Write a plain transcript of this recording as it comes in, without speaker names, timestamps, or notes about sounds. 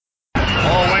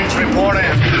report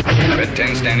in. Red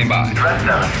 10 standing by. Red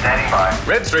 7 standing by.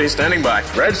 Red 3 standing by.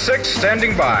 Red 6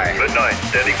 standing by. Red 9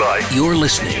 standing by. You're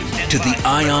listening to the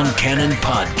Ion Cannon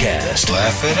Podcast.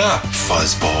 Laugh it up,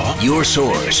 fuzzball. Your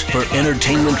source for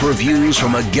entertainment reviews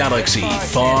from a galaxy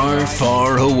far,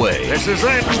 far away. This is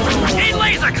it. Hey,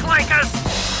 laser clankers!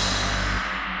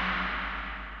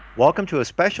 Welcome to a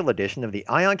special edition of the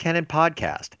Ion Cannon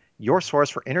Podcast, your source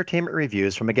for entertainment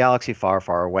reviews from a galaxy far,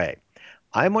 far away.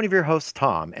 I'm one of your hosts,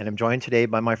 Tom, and I'm joined today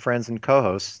by my friends and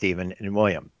co-hosts, Stephen and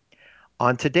William.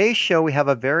 On today's show, we have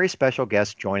a very special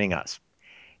guest joining us.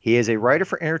 He is a writer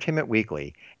for Entertainment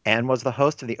Weekly and was the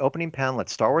host of the opening panel at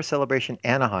Star Wars Celebration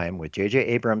Anaheim with J.J.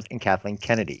 Abrams and Kathleen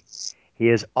Kennedy. He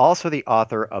is also the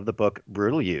author of the book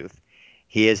Brutal Youth.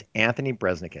 He is Anthony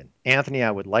Breznican. Anthony,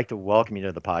 I would like to welcome you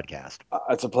to the podcast.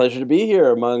 It's a pleasure to be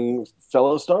here among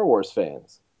fellow Star Wars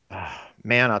fans.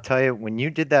 Man, I'll tell you, when you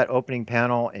did that opening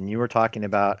panel and you were talking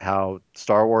about how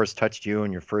Star Wars touched you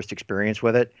and your first experience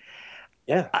with it,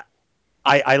 yeah,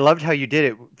 I loved how you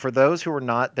did it. For those who were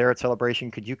not there at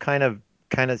Celebration, could you kind of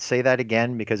say that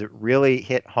again? Because it really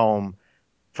hit home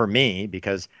for me,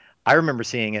 because I remember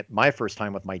seeing it my first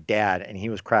time with my dad, and he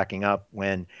was cracking up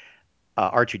when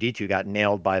R2-D2 got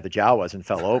nailed by the Jawas and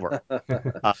fell over.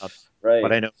 Right.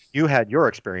 But I know you had your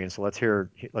experience, so let's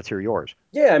hear yours.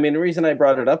 Yeah, I mean, the reason I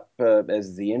brought it up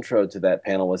as the intro to that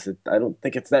panel was that I don't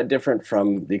think it's that different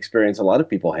from the experience a lot of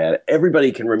people had.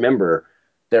 Everybody can remember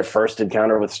their first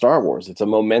encounter with Star Wars. It's a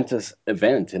momentous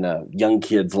event in a young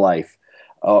kid's life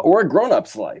or a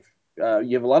grown-up's life.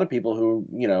 You have a lot of people who,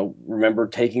 remember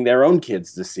taking their own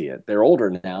kids to see it. They're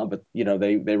older now, but,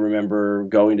 they remember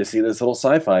going to see this little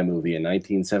sci-fi movie in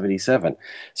 1977.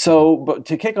 So, but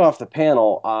to kick off the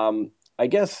panel, I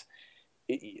guess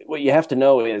what you have to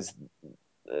know is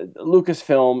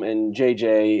Lucasfilm and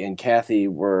JJ and Kathy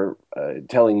were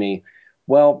telling me,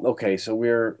 well, okay, so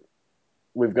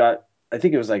we've got, I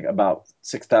think it was like about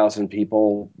 6,000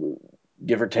 people,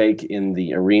 give or take, in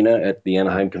the arena at the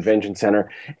Anaheim Convention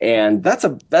Center, and that's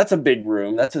a big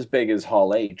room. That's as big as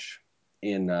Hall H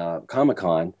in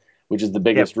Comic-Con, which is the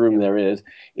biggest room there is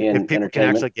in if people entertainment. Can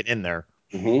actually get in there.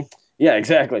 Mm-hmm. Yeah,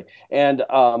 exactly. And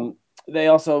they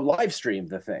also live streamed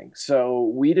the thing,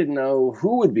 so we didn't know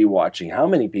who would be watching, how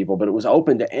many people, but it was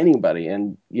open to anybody.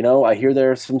 And I hear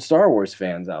there are some Star Wars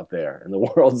fans out there in the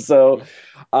world, so.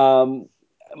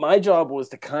 My job was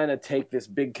to kind of take this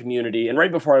big community, and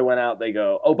right before I went out, they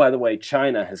go, oh, by the way,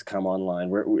 China has come online.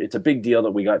 It's a big deal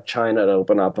that we got China to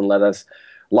open up and let us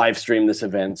live stream this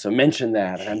event, so mention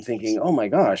that. And I'm thinking, oh my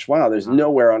gosh, wow, there's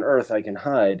nowhere on earth I can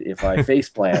hide if I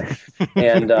faceplant.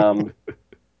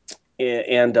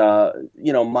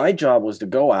 My job was to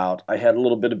go out. I had a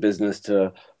little bit of business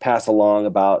to pass along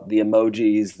about the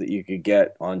emojis that you could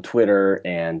get on Twitter,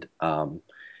 and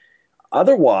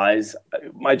otherwise,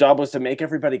 my job was to make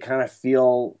everybody kind of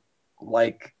feel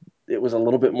like it was a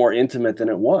little bit more intimate than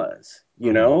it was.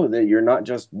 That you're not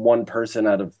just one person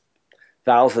out of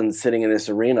thousands sitting in this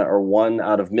arena, or one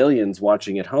out of millions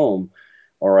watching at home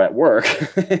or at work.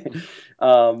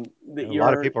 A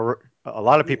lot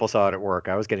of people saw it at work.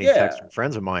 I was getting texts from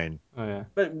friends of mine. Oh yeah.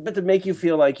 But to make you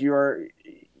feel like you're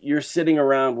sitting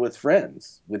around with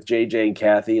friends, with JJ and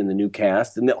Kathy and the new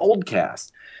cast and the old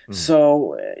cast.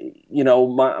 So,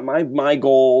 my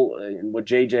goal, and what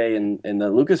JJ and the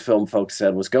Lucasfilm folks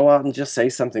said, was go out and just say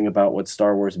something about what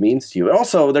Star Wars means to you. And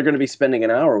also, they're going to be spending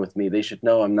an hour with me. They should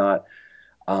know I'm not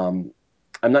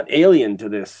alien to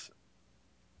this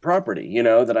property,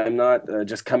 that I'm not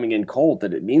just coming in cold,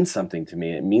 that it means something to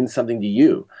me. It means something to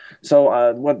you.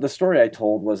 So what the story I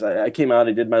told was, I came out,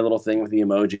 I did my little thing with the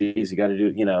emojis. You got to do,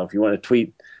 if you want to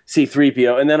tweet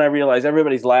C-3PO. And then I realized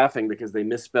everybody's laughing because they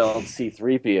misspelled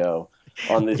C-3PO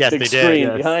on this big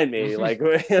screen behind me. Like,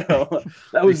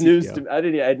 that was news to me. I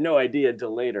had no idea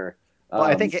until later. Well,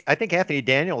 I think Anthony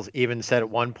Daniels even said at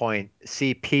one point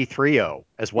CP3O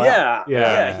as well.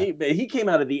 Yeah. He came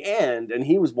out at the end, and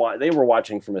they were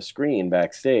watching from a screen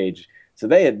backstage, so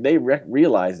they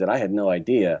realized that I had no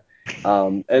idea.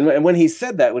 And when he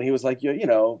said that, when he was like,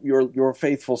 your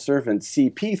faithful servant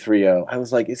CP3O, I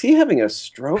was like, is he having a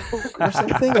stroke or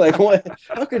something? Like, what?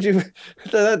 How could you?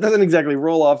 That doesn't exactly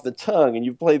roll off the tongue, and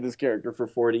you've played this character for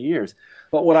 40 years.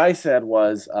 But what I said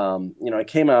was, I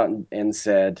came out and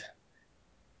said,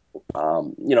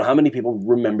 how many people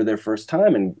remember their first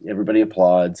time? And everybody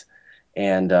applauds.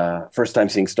 And first time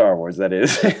seeing Star Wars, that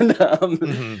is.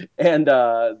 And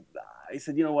I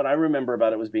said, what I remember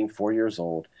about it was being 4 years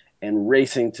old and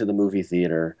racing to the movie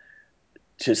theater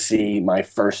to see my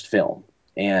first film.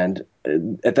 And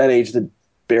at that age, the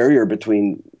barrier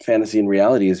between fantasy and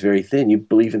reality is very thin. You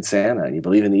believe in Santa and you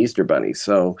believe in the Easter Bunny.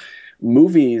 So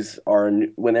movies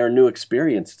when they're a new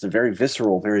experience, it's a very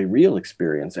visceral, very real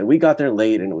experience. And we got there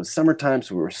late, and it was summertime,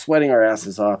 so we were sweating our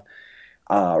asses off,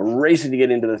 racing to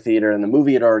get into the theater, and the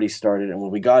movie had already started. And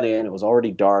when we got in, it was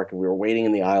already dark, and we were waiting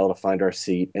in the aisle to find our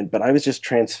seat. But I was just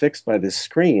transfixed by this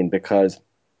screen because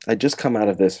I'd just come out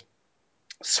of this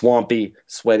swampy,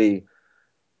 sweaty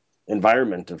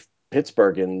environment of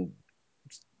Pittsburgh in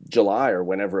July or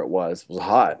whenever it was. It was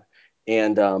hot.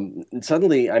 And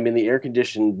suddenly I'm in the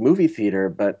air-conditioned movie theater,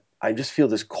 but I just feel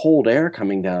this cold air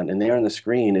coming down, and there on the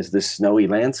screen is this snowy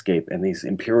landscape and these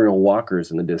imperial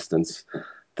walkers in the distance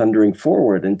thundering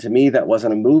forward. And to me, that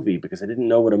wasn't a movie because I didn't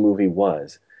know what a movie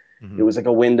was. It was like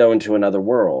a window into another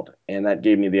world. And that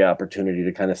gave me the opportunity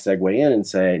to kind of segue in and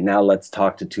say, now let's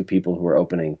talk to two people who are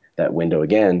opening that window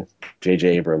again,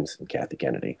 J.J. Abrams and Kathy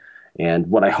Kennedy. And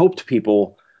what I hoped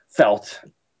people felt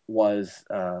was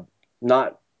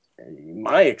not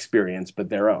my experience, but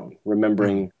their own,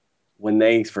 remembering when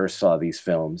they first saw these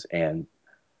films and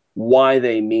why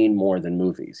they mean more than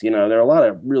movies. You know, there are a lot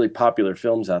of really popular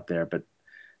films out there, but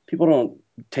people don't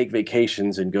take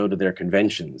vacations and go to their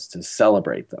conventions to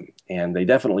celebrate them. And they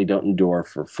definitely don't endure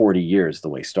for 40 years the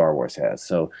way Star Wars has.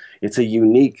 So it's a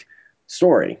unique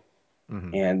story,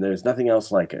 and there's nothing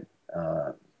else like it.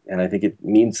 And I think it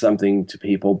means something to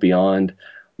people beyond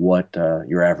what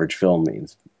your average film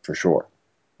means, for sure.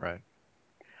 Right.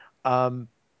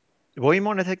 William,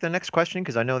 want to take the next question?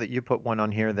 Because I know that you put one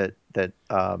on here that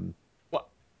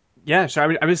yeah,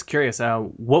 sure. I was curious.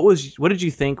 What did you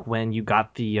think when you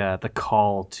got the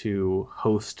call to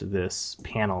host this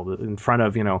panel in front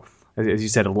of, as you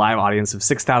said, a live audience of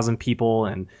 6,000 people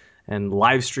and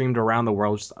live streamed around the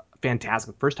world? Just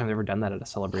fantastic. First time I've ever done that at a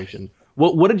celebration.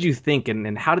 What did you think,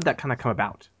 and how did that kind of come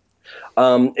about?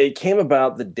 It came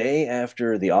about the day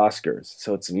after the Oscars,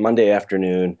 so it's Monday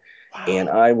afternoon, and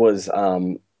I was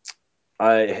I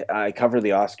covered the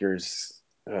Oscars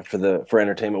for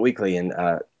Entertainment Weekly, and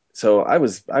so I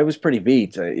was pretty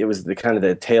beat. It was the kind of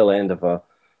the tail end of a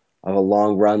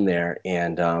long run there,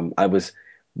 and I was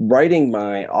writing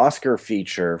my Oscar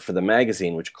feature for the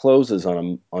magazine, which closes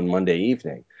on Monday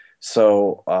evening.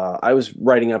 So I was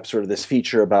writing up sort of this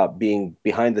feature about being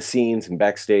behind the scenes and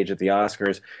backstage at the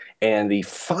Oscars, and the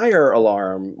fire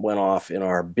alarm went off in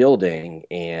our building,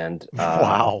 and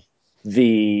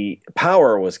the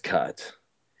power was cut.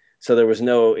 So there was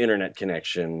no internet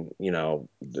connection.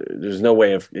 There's no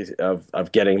way of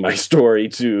getting my story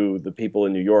to the people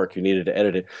in New York who needed to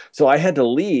edit it. So I had to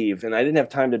leave, and I didn't have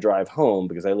time to drive home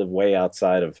because I live way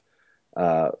outside of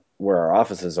where our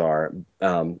offices are.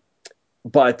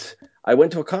 But I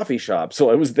went to a coffee shop, so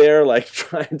I was there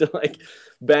trying to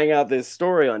bang out this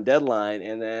story on deadline,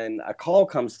 and then a call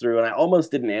comes through, and I almost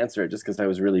didn't answer it just because I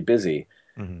was really busy.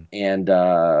 And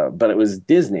but it was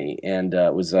Disney, and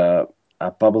it was a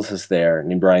publicist there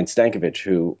named Brian Stankovich,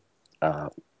 who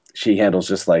she handles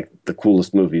just the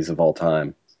coolest movies of all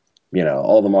time,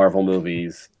 all the Marvel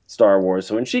movies, Star Wars.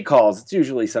 So when she calls, it's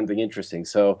usually something interesting.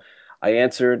 So I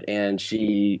answered, and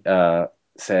she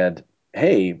said,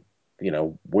 "Hey,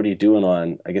 what are you doing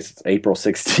on, I guess it's April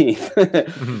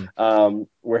 16th?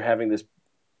 We're having this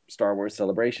Star Wars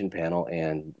celebration panel,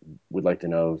 and would like to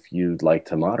know if you'd like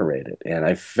to moderate it." And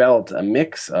I felt a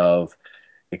mix of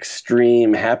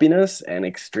extreme happiness and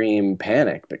extreme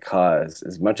panic, because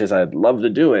as much as I'd love to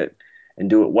do it and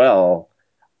do it well,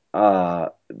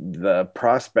 the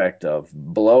prospect of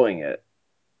blowing it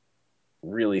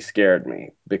really scared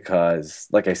me, because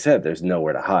like I said, there's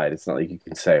nowhere to hide. It's not like you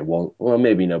can say, well,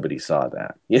 maybe nobody saw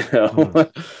that,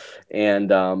 And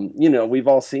we've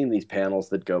all seen these panels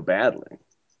that go badly,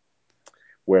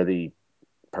 where the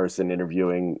person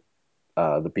interviewing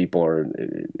the people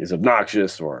is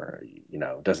obnoxious, or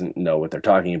doesn't know what they're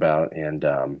talking about, and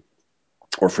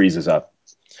or freezes up.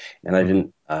 And I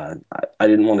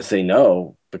didn't want to say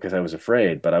no because I was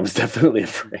afraid, but I was definitely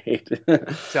afraid.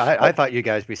 So I thought you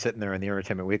guys be sitting there in the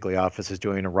Entertainment Weekly offices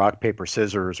doing a rock, paper,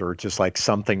 scissors, or just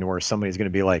something where somebody's going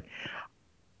to be like,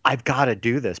 I've got to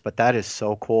do this. But that is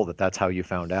so cool that that's how you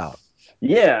found out.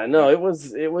 Yeah, no, it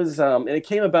was, and it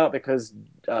came about because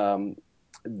JJ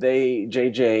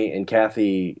and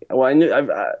Kathy.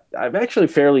 Well, I'm actually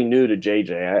fairly new to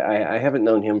JJ. I haven't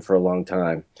known him for a long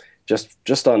time,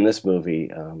 just on this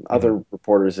movie. Other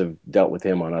reporters have dealt with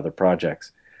him on other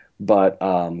projects, but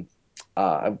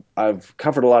I've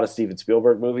covered a lot of Steven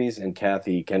Spielberg movies, and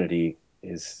Kathy Kennedy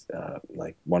is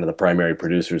one of the primary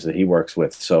producers that he works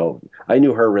with. So I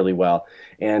knew her really well.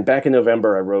 And back in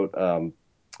November, I wrote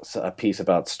a piece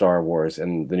about Star Wars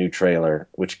and the new trailer,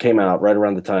 which came out right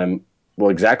around the time,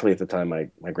 well, exactly at the time my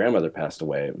grandmother passed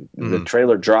away. The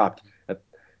trailer dropped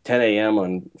 10 a.m.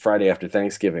 on Friday after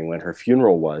Thanksgiving when her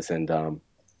funeral was, and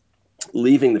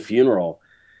leaving the funeral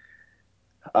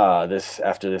this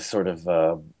after this sort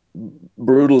of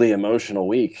brutally emotional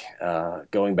week,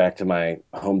 going back to my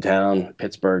hometown,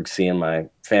 Pittsburgh, seeing my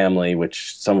family,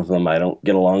 which some of them I don't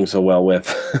get along so well with.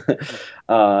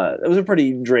 It was a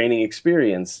pretty draining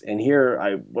experience. And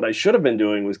here, what I should have been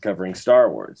doing was covering Star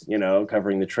Wars,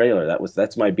 covering the trailer.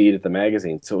 That's my beat at the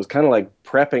magazine. So it was kind of like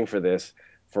prepping for this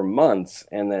for months,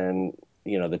 and then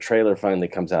the trailer finally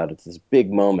comes out. It's this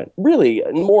big moment, really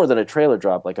more than a trailer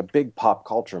drop, like a big pop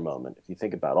culture moment. If you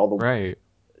think about all the Right.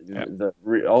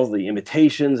 all the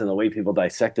imitations and the way people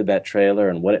dissected that trailer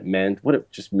and what it meant, what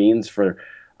it just means for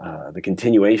the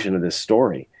continuation of this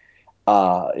story,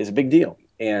 is a big deal.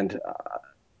 And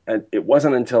it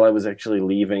wasn't until I was actually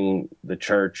leaving the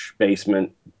church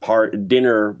basement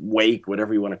dinner wake,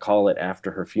 whatever you want to call it,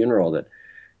 after her funeral, that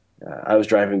I was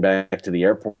driving back to the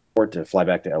airport to fly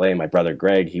back to LA. My brother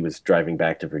Greg, he was driving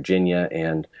back to Virginia,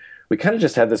 and we kind of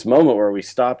just had this moment where we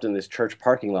stopped in this church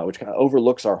parking lot, which kind of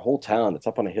overlooks our whole town. It's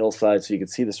up on a hillside, so you can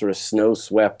see the sort of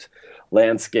snow-swept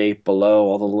landscape below,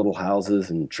 all the little houses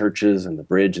and churches and the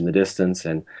bridge in the distance.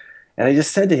 And I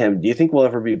just said to him, "Do you think we'll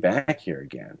ever be back here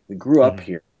again? We grew up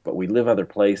here, but we live other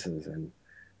places, and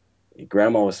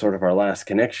Grandma was sort of our last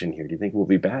connection here. Do you think we'll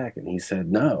be back?" And he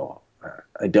said, "No,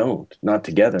 I don't. Not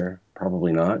together.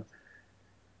 Probably not."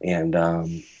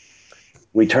 And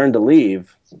we turned to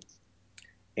leave,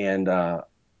 and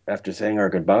after saying our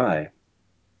goodbye,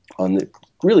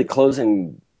 really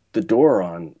closing the door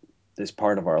on this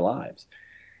part of our lives.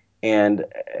 And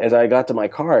as I got to my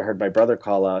car, I heard my brother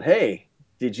call out, "Hey,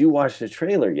 did you watch the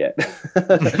trailer yet?"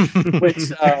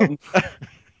 Which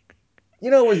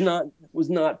was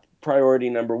not priority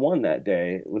number one that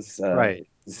day. It was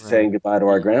saying goodbye to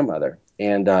our grandmother.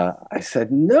 And I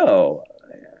said, "No,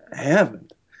 I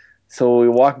haven't." So we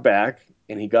walked back,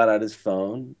 and he got out his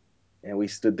phone, and we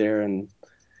stood there and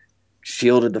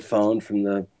shielded the phone from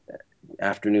the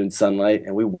afternoon sunlight,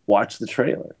 and we watched the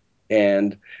trailer.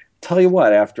 And tell you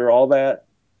what, after all that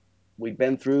we'd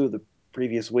been through the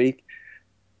previous week,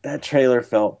 that trailer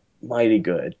felt mighty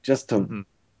good. Just to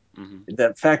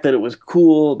the fact that it was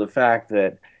cool, the fact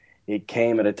that it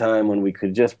came at a time when we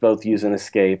could just both use an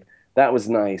escape, that was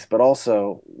nice. But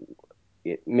also,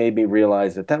 it made me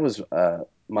realize that was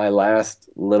my last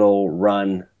little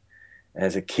run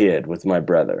as a kid with my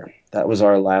brother. That was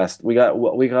our last. We got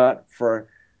what we got for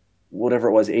whatever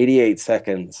it was, 88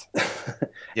 seconds.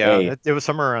 Yeah, it was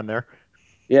somewhere around there.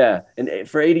 Yeah, and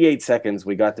for 88 seconds,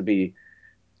 we got to be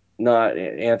not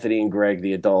Anthony and Greg,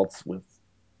 the adults with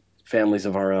families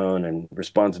of our own and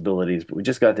responsibilities, but we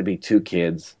just got to be two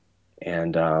kids.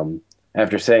 And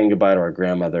after saying goodbye to our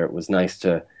grandmother, it was nice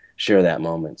to share that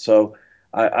moment. So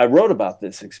I wrote about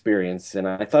this experience, and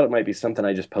I thought it might be something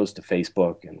I just post to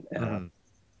Facebook.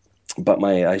 But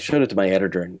I showed it to my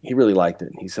editor, and he really liked it.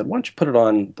 And he said, "Why don't you put it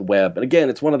on the web?" And again,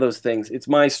 it's one of those things. It's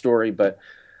my story, but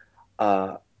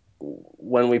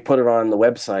when we put it on the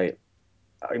website,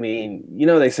 I mean,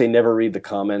 they say never read the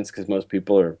comments because most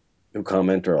people who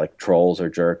comment are like trolls or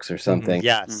jerks or something.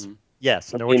 Yes.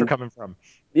 Yes. I know what you're coming from.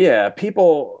 Yeah,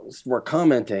 people were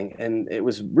commenting, and it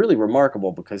was really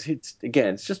remarkable because it's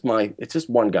just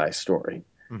one guy's story.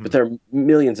 But there are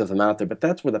millions of them out there. But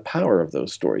that's where the power of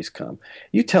those stories come.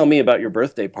 You tell me about your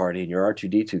birthday party and your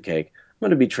R2D2 cake, I'm going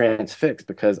to be transfixed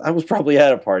because I was probably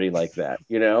at a party like that,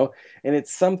 And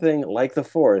it's something like the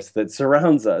force that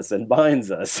surrounds us and binds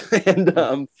us. And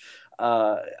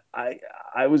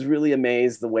I was really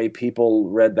amazed the way people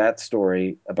read that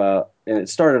story about, and it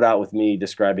started out with me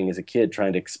describing as a kid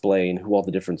trying to explain who all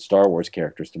the different Star Wars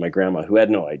characters to my grandma, who had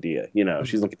no idea.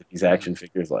 She's looking at these action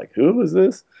figures like, who is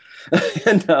this?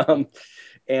 and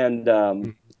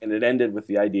it ended with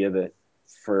the idea that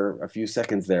for a few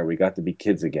seconds there we got to be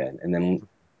kids again, and then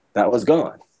that was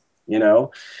gone,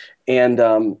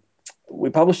 And we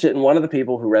published it, and one of the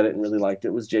people who read it and really liked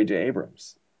it was J.J.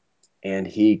 Abrams. And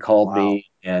he called me,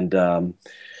 and it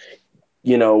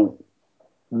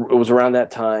was around that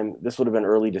time. This would have been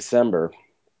early December.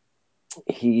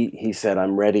 He said,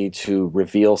 "I'm ready to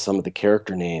reveal some of the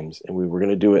character names, and we were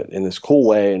going to do it in this cool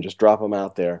way and just drop them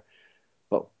out there.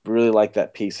 But really like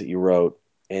that piece that you wrote."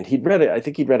 And he'd read it. I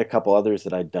think he'd read a couple others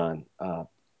that I'd done,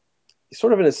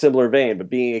 sort of in a similar vein. But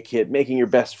being a kid, making your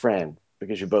best friend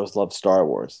because you both love Star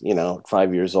Wars.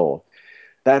 5 years old.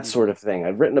 That sort of thing.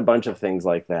 I've written a bunch of things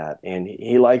like that, and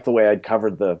he liked the way I'd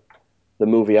covered the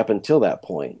movie up until that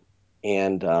point.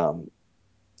 And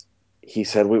he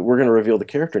said, "We're going to reveal the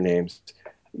character names.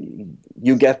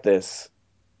 You get this.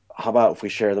 how about if we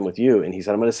share them with you? And he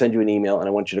said, I'm going to send you an email and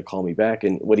I want you to call me back.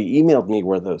 And what he emailed me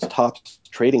were those Topps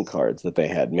trading cards that they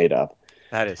had made up,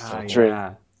 That is so cool.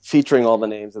 Yeah. featuring all the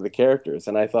names of the characters.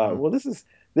 And I thought, well, this is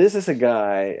a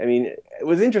guy. I mean, it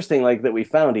was interesting, like, that we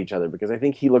found each other, because I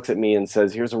think he looks at me and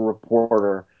says, here's a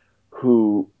reporter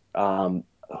who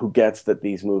gets that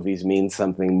these movies mean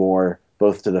something more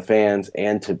both to the fans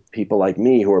and to people like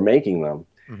me who are making them.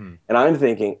 Mm-hmm. And I'm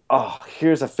thinking, oh,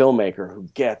 here's a filmmaker who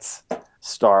gets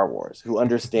Star Wars, who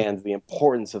understands the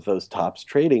importance of those Topps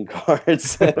trading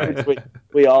cards, which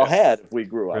we all had if we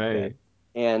grew up then.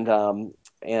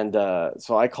 And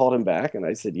so I called him back and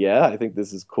I said, yeah, I think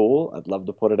this is cool. I'd love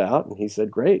to put it out. And he said,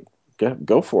 great,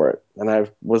 go for it. And I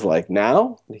was like,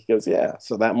 now? And he goes, yeah.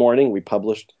 So that morning we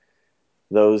published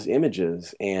those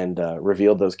images and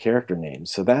revealed those character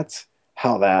names. So that's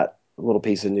how that little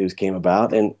piece of news came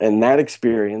about. And that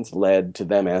experience led to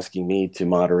them asking me to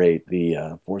moderate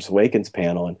the Force Awakens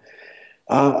panel. And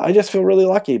I just feel really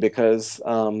lucky because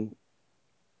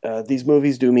these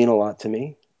movies do mean a lot to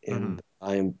me. And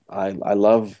I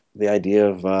love the idea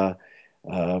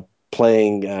of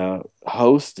playing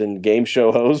host and game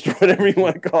show host, or whatever you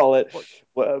want to call it,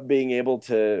 being able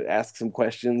to ask some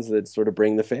questions that sort of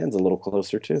bring the fans a little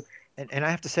closer too. And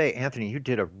I have to say, Anthony, you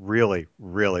did a really,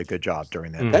 really good job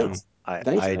during that. Thanks.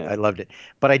 Thanks, I loved it.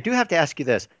 But I do have to ask you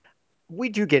this. We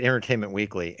do get Entertainment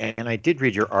Weekly, and I did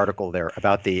read your article there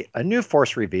about a new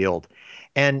Force revealed.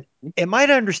 And am I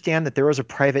to understand that there was a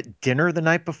private dinner the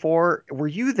night before? Were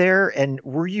you there, and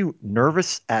were you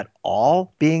nervous at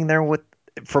all being there with,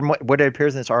 from what it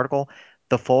appears in this article,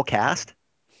 the full cast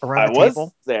around the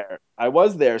table? I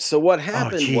was there. So what Oh,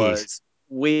 happened geez. was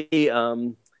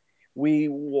we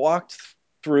walked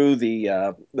through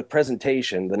the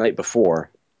presentation the night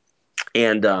before,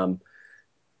 and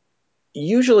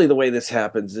usually the way this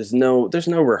happens is there's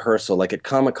no rehearsal. Like at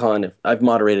Comic-Con, I've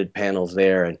moderated panels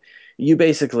there, and you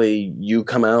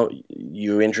come out,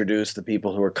 you introduce the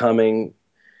people who are coming,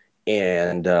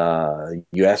 and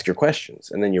you ask your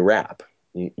questions, and then you wrap,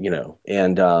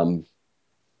 and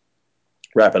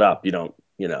wrap it up. You don't,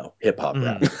 hip hop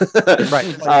rap.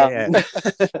 Right. Yeah. In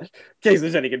case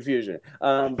there's any confusion.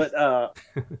 But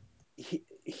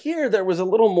here there was a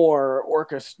little more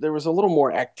there was a little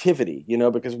more activity,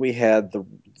 because we had the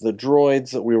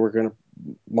droids that we were going to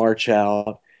march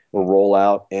out or roll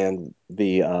out, and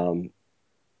there's a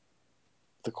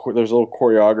little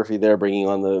choreography there, bringing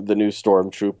on the new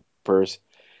stormtroopers,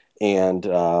 and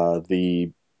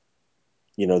the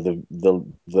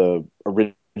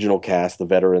original cast, the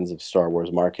veterans of Star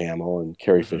Wars, Mark Hamill and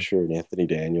Carrie Fisher and Anthony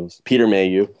Daniels, Peter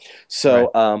Mayhew. So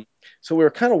so we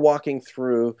were kind of walking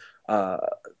through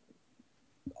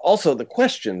also the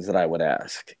questions that I would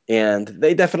ask, and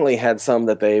they definitely had some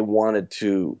that they wanted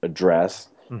to address.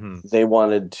 They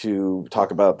wanted to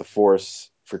talk about the Force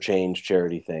for Change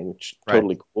charity thing, which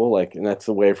totally cool. And that's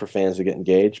a way for fans to get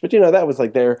engaged. But that was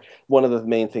like one of the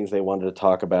main things they wanted to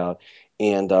talk about.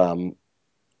 And I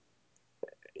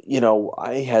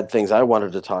had things I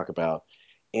wanted to talk about,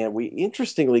 and we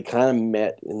interestingly kind of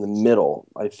met in the middle.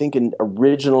 I think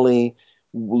originally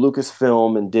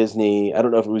Lucasfilm and Disney, I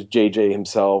don't know if it was JJ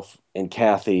himself and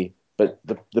Kathy, but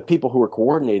the people who were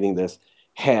coordinating this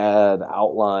had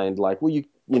outlined, like, well,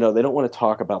 they don't want to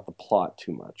talk about the plot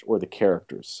too much or the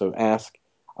characters. So ask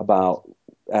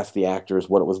the actors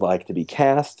what it was like to be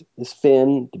cast as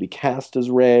Finn, to be cast as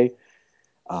Rey.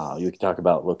 You can talk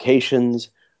about locations.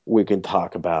 We can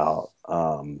talk about,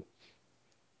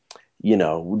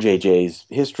 JJ's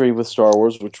history with Star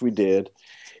Wars, which we did.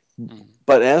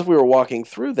 But as we were walking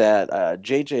through that,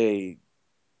 JJ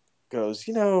goes,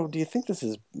 do you think this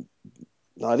is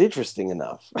not interesting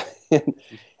enough?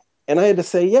 And I had to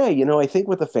say, yeah, I think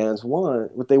what the fans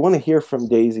want, what they want to hear from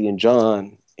Daisy and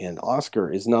John and Oscar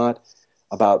is not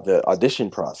about the audition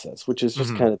process, which is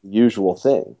just kind of the usual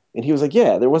thing. And he was like,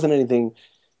 yeah, there wasn't anything.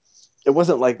 It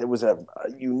wasn't like it was a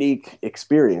unique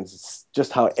experience. It's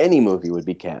just how any movie would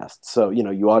be cast. So,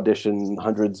 you audition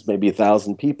hundreds, maybe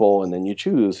 1,000 people, and then you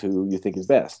choose who you think is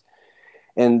best.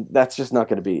 And that's just not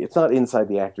going to be, it's not inside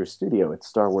the actor's studio. It's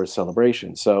Star Wars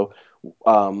Celebration. So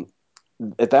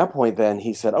at that point, then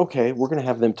he said, okay, we're going to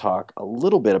have them talk a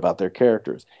little bit about their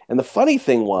characters. And the funny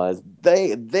thing was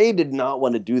they did not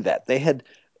want to do that. They had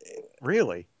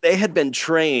been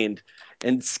trained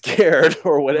and scared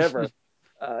or whatever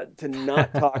to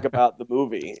not talk about the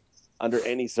movie under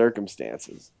any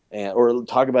circumstances, or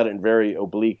talk about it in very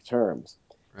oblique terms.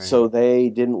 Right. So they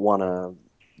didn't want to.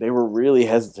 They were really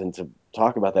hesitant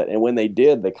talk about that. And when they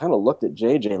did, they kind of looked at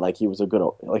JJ like he was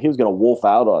gonna wolf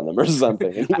out on them or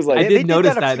something. And he was like, I They did did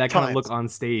notice that a few that kind of times. look on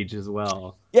stage as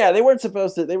well. yeah, they weren't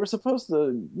supposed to. They were supposed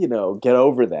to, get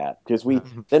over that because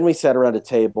then we sat around a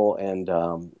table and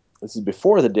this is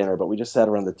before the dinner, but we just sat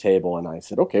around the table and I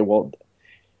said, okay, well,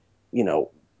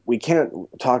 we can't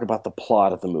talk about the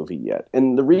plot of the movie yet.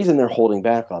 And the reason they're holding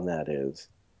back on that is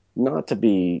not to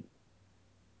be,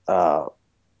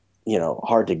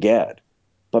 hard to get,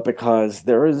 but because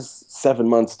there is 7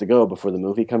 months to go before the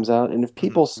movie comes out. And if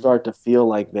people start to feel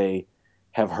like they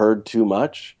have heard too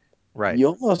much, Right. you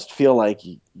almost feel like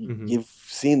Mhm. you've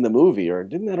seen the movie, or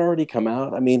didn't that already come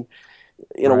out? I mean,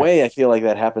 in a Right. way, I feel like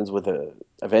that happens with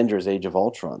Avengers: Age of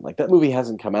Ultron. Like that movie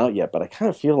hasn't come out yet, but I kind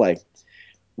of feel like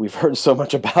we've heard so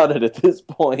much about it at this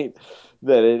point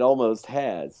that it almost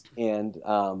has, and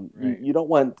Right. you don't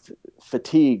want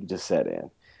fatigue to set in.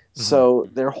 So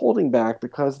they're holding back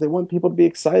because they want people to be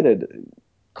excited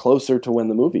closer to when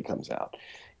the movie comes out.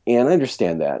 And I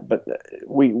understand that, but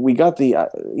we got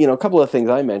a couple of things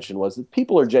I mentioned was that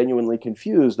people are genuinely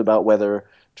confused about whether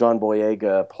John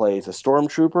Boyega plays a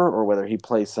stormtrooper or whether he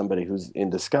plays somebody who's in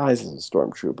disguise as a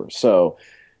stormtrooper. So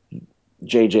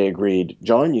JJ agreed,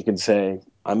 John, you can say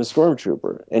I'm a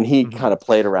stormtrooper, and he kind of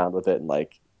played around with it. And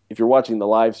like, if you're watching the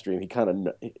live stream, he kind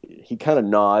of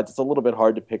nods. It's a little bit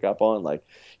hard to pick up on. Like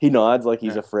he nods like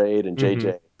he's afraid, and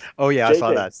JJ Oh yeah, I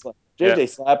saw that. JJ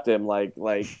slapped him like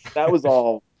that was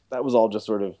all just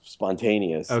sort of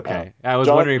spontaneous. Okay. I was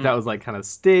John, wondering if that was like kind of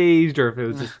staged or if it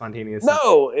was just spontaneous.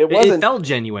 no, it It wasn't. felt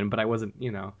genuine, but I wasn't.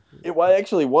 It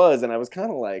actually was, and I was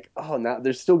kind of like, oh, now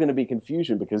there's still going to be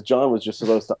confusion because John was just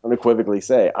supposed to unequivocally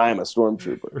say, "I am a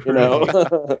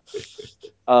stormtrooper,"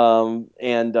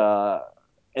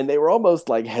 and they were almost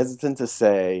like hesitant to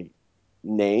say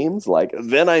names, like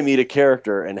then I meet a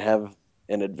character and have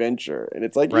an adventure, and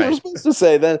it's like you were supposed to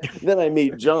say then I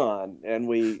meet John and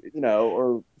we,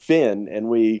 or Finn, and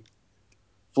we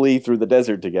flee through the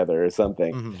desert together or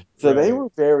something. So they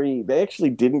actually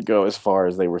didn't go as far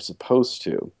as they were supposed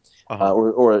to,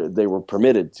 or they were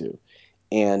permitted to,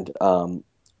 and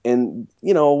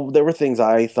there were things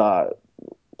I thought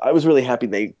I was really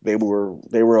happy they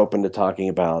were open to talking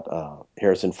about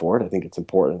Harrison Ford. I think it's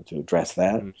important to address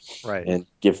that, and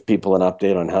give people an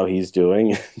update on how he's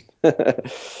doing.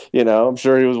 I'm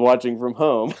sure he was watching from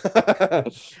home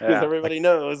because everybody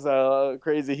knows how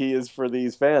crazy he is for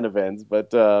these fan events.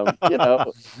 But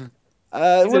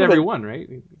He's in every one, right?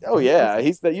 Oh yeah,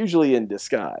 he's usually in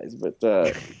disguise, but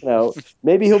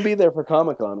maybe he'll be there for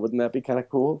Comic-Con. Wouldn't that be kind of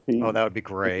cool? That would be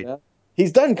great.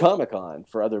 He's done Comic-Con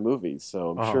for other movies,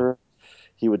 so I'm sure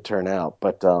he would turn out.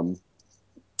 But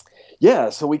yeah,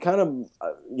 so we kind of,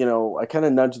 I kind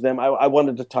of nudged them. I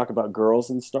wanted to talk about girls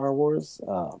in Star Wars.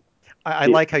 I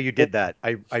like how you did that.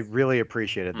 I really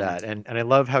appreciated that, and I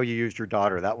love how you used your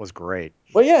daughter. That was great.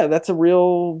 Well, yeah, that's a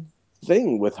real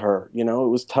thing with her. It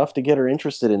was tough to get her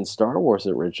interested in Star Wars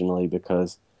originally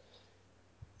because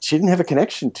she didn't have a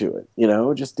connection to it,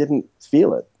 just didn't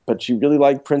feel it. But she really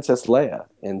liked Princess Leia,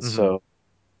 and so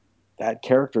that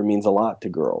character means a lot to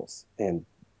girls and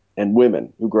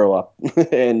women who grow up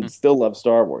and still love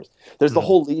Star Wars. There's the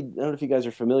whole lead. I don't know if you guys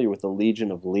are familiar with the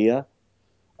Legion of Leia.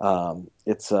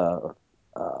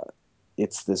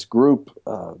 It's this group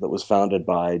that was founded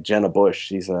by Jenna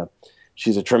Bush.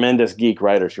 She's a tremendous geek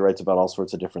writer. She writes about all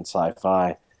sorts of different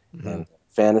sci-fi and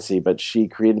fantasy, but she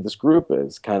created this group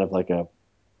as kind of like a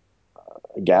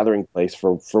gathering place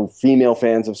for female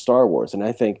fans of Star Wars. And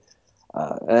I think,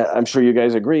 I'm sure you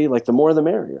guys agree, like the more the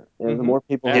merrier. And the more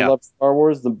people who love Star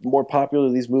Wars, the more popular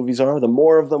these movies are, the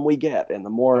more of them we get, and the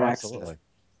more access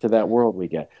to that world we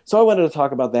get. So I wanted to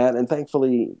talk about that, and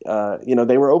thankfully,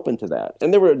 they were open to that.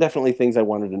 And there were definitely things I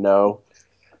wanted to know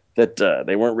that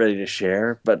they weren't ready to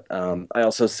share. But I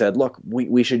also said, look,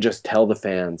 we should just tell the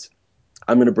fans.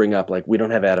 I'm going to bring up, like, we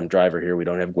don't have Adam Driver here. We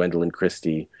don't have Gwendolyn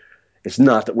Christie. It's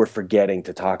not that we're forgetting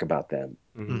to talk about them.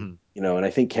 And I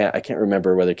think I can't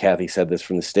remember whether Kathy said this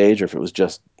from the stage or if it was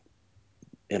just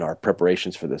in our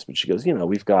preparations for this, but she goes,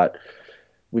 we've got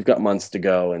months to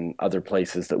go and other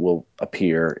places that will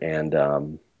appear, and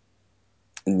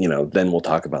then we'll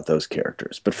talk about those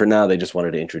characters. But for now, they just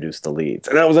wanted to introduce the leads.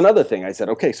 And that was another thing. I said,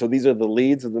 okay, so these are the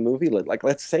leads of the movie.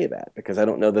 Let's say that, because I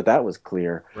don't know that was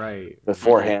clear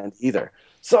beforehand either.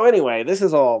 So anyway, this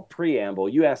is all preamble.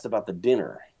 You asked about the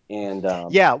dinner. And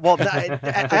yeah, well,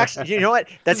 actually, you know what?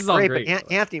 That's great. But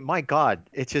great. Anthony, my God,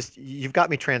 it's just you've got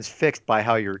me transfixed by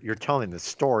how you're telling the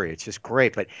story. It's just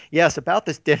great. But yes, about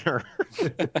this dinner.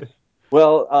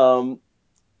 Well,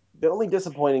 The only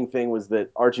disappointing thing was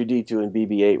that R2D2 and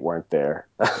BB-8 weren't there.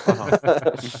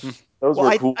 Those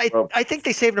Well, were cool. I think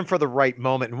they saved them for the right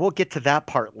moment, and we'll get to that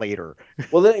part later.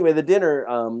 Well, anyway, the dinner,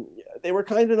 they were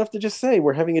kind enough to just say,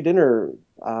 we're having a dinner.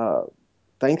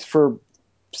 Thanks for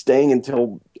staying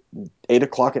until 8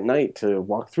 o'clock at night to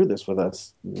walk through this with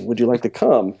us. Would you like to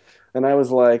come? And I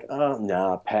was like, oh,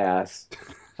 nah, pass.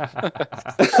 No,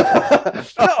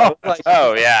 like,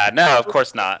 Oh, yeah. No, of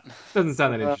course not. Doesn't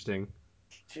sound that interesting.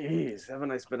 Jeez,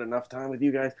 haven't I spent enough time with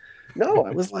you guys? No,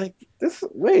 I was like,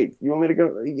 wait, you want me to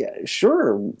go? Yeah,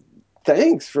 sure.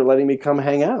 Thanks for letting me come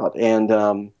hang out.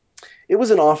 And it was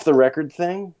an off the record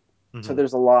thing. Mm-hmm. So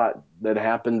there's a lot that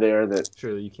happened there that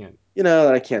Sure, you can't.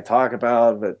 that I can't talk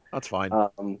about, but That's fine.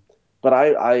 But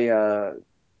I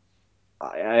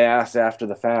asked after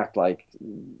the fact, like,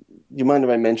 you mind if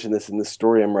I mention this in the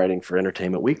story I'm writing for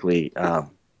Entertainment Weekly?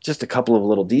 Just a couple of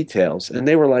little details, and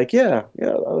they were like, yeah,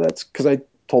 that's because I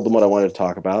told them what I wanted to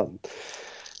talk about.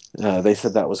 They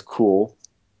said that was cool.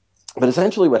 But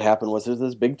essentially what happened was there's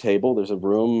this big table, there's a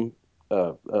room,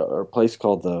 or a place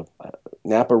called the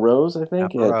Napa Rose, I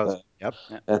think. Napa Rose. Yep.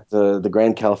 At the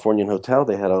Grand Californian Hotel.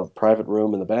 They had a private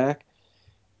room in the back,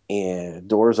 and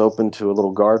doors open to a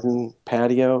little garden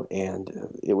patio. And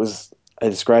I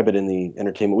describe it in the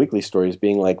Entertainment Weekly story as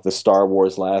being like the Star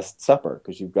Wars Last Supper,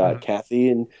 because you've got Kathy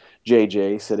and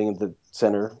JJ sitting at the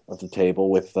center of the table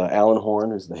with Alan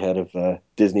Horn, who's the head of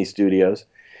Disney Studios,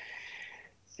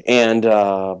 and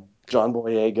John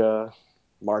Boyega,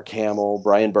 Mark Hamill,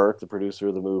 Brian Burke, the producer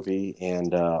of the movie,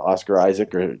 and Oscar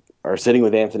Isaac are sitting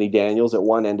with Anthony Daniels at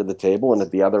one end of the table, and at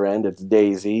the other end it's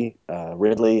Daisy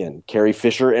Ridley and Carrie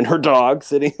Fisher and her dog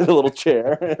sitting in a little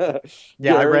chair.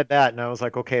 Yeah, I read that, and I was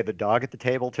like, okay, the dog at the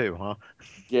table too, huh?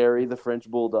 Gary, the French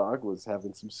bulldog, was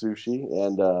having some sushi,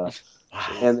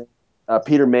 and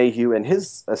Peter Mayhew and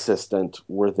his assistant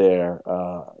were there,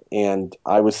 and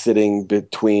I was sitting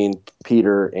between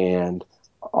Peter and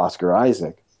Oscar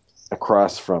Isaac,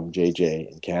 across from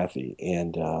JJ and Kathy,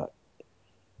 and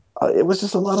it was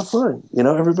just a lot of fun.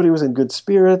 Everybody was in good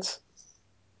spirits.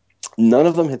 None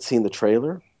of them had seen the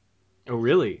trailer. Oh,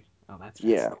 really? Oh, that's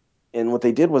yeah. And what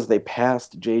they did was they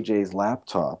passed JJ's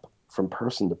laptop from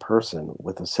person to person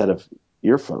with a set of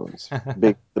earphones,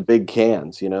 the big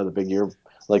cans, the big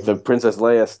like the Princess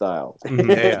Leia style,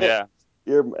 Yeah.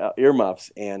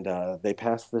 earmuffs, and they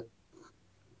passed the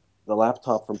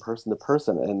laptop from person to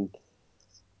person, and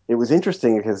it was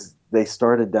interesting because they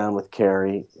started down with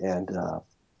Carrie, and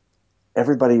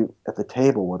everybody at the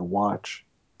table would watch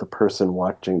the person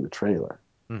watching the trailer,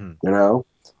 to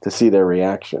see their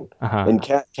reaction. And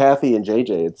Kathy and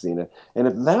JJ had seen it. And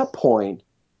at that point,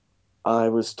 I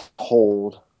was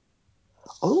told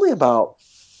only about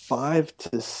 5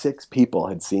 to 6 people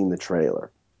had seen the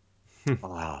trailer.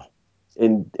 Wow.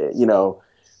 And,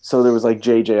 so there was like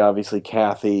JJ, obviously,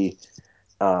 Kathy,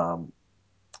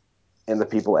 and the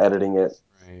people editing it.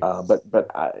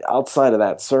 But outside of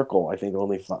that circle, I think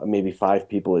only maybe 5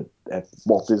 people at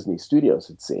Walt Disney Studios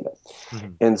had seen it,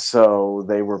 and so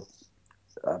they were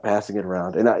passing it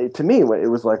around. And to me, it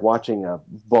was like watching a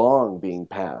bong being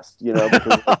passed,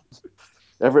 because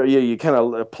you kind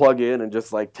of plug in and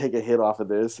just like take a hit off of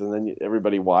this, and then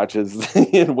everybody watches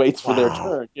and waits for their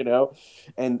turn,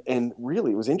 and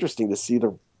really it was interesting to see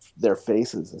their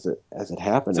faces as it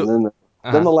happened, and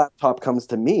then the laptop comes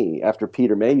to me after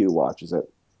Peter Mayhew watches it.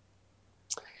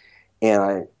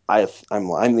 And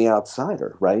I'm the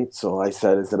outsider, right? So I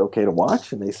said, "Is it okay to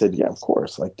watch?" And they said, "Yeah, of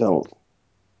course. Like, don't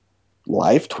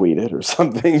live tweet it or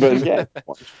something, but yeah."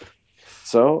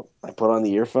 So I put on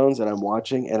the earphones and I'm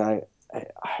watching, and I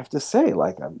have to say,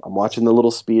 like, I'm watching the little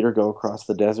speeder go across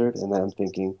the desert, and then I'm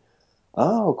thinking,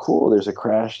 "Oh, cool! There's a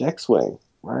crashed X-wing.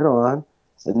 Right on."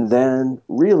 And then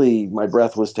really my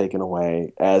breath was taken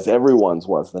away, as everyone's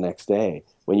was the next day,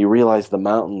 when you realize the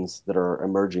mountains that are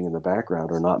emerging in the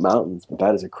background are not mountains, but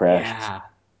that is a crashed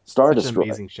Star Destroyer.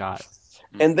 Amazing shot.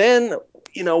 And then,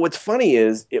 what's funny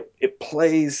is it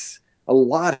plays, a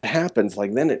lot happens.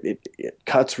 Like, then it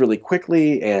cuts really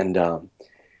quickly, and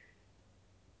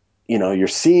you're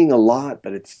seeing a lot,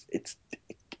 but it's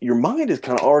your mind is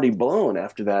kind of already blown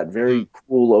after that very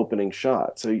cool opening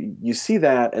shot. So you see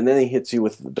that, and then he hits you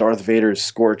with Darth Vader's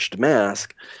scorched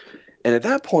mask. And at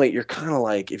that point, you're kind of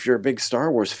like, if you're a big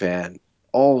Star Wars fan,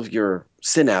 all of your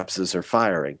synapses are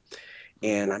firing.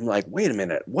 And I'm like, wait a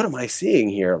minute, what am I seeing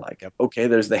here? Like, okay,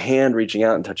 there's the hand reaching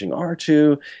out and touching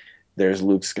R2. There's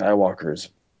Luke Skywalker's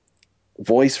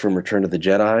voice from Return of the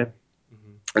Jedi.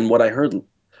 And what I heard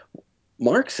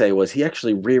Mark say was he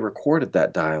actually re-recorded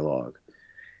that dialogue.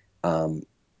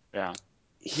 Yeah.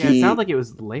 Yeah, it sounded like it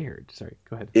was layered. Sorry,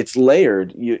 go ahead. It's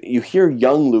layered. You hear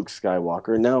young Luke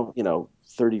Skywalker now.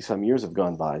 30 some years have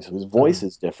gone by, so his voice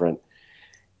is different.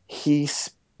 He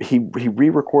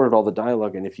re-recorded all the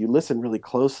dialogue, and if you listen really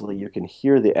closely, you can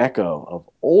hear the echo of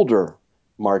older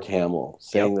Mark Hamill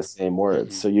saying the same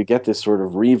words. So you get this sort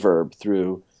of reverb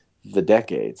through the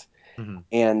decades.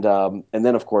 And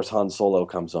then of course Han Solo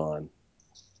comes on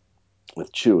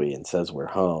with Chewie and says we're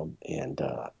home, and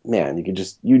man,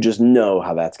 you just know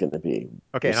how that's going to be.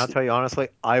 Okay, and I'll tell you honestly,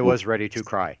 I was ready to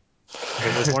cry.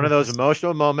 It was one of those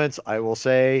emotional moments. I will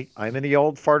say, I'm in the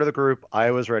old fart of the group.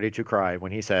 I was ready to cry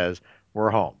when he says we're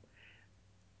home.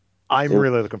 I'm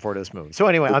really looking forward to this movie. So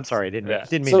anyway, I'm sorry, I didn't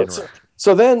mean to interrupt.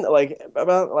 So then,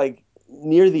 about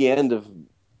near the end of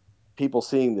people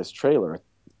seeing this trailer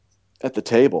at the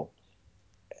table,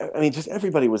 I mean, just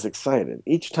everybody was excited.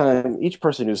 Each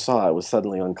person who saw it was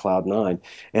suddenly on cloud nine.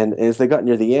 And as they got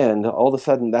near the end, all of a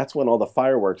sudden, that's when all the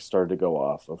fireworks started to go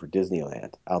off over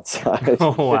Disneyland outside.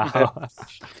 Oh, wow.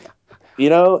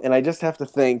 And I just have to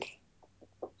think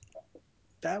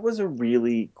that was a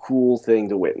really cool thing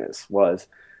to witness, was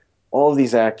all of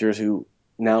these actors who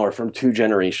now are from two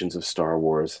generations of Star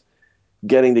Wars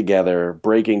getting together,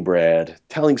 breaking bread,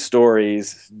 telling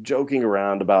stories, joking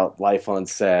around about life on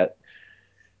set,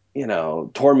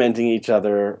 tormenting each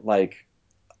other. Like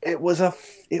it was a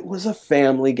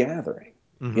family gathering.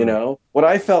 What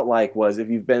I felt like was if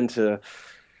you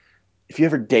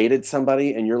ever dated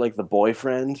somebody and you're like the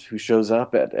boyfriend who shows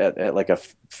up at like a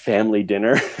family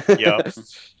dinner. Yep.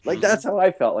 Like that's how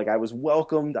I felt. Like I was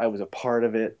welcomed, I was a part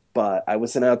of it, but I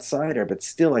was an outsider, but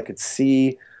still I could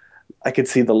see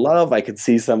the love, I could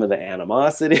see some of the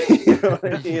animosity, you know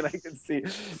what I mean?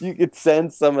 You could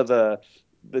sense some of the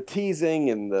teasing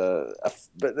and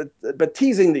but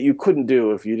teasing that you couldn't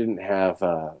do if you didn't have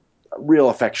a real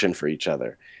affection for each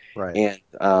other. Right.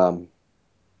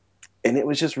 And it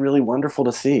was just really wonderful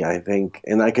to see, I think,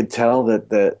 and I could tell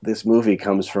that this movie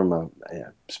comes from a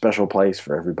special place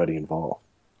for everybody involved.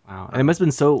 Wow, and it must have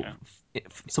been so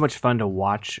much fun to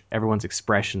watch everyone's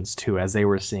expressions too as they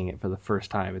were seeing it for the first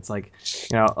time. It's like,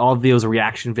 all of those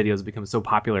reaction videos become so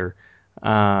popular,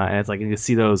 and it's like you can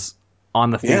see those on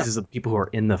the faces of the people who are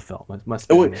in the film. It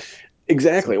must have been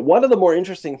exactly. One of the more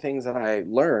interesting things that I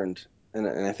learned, and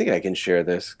I think I can share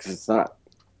this because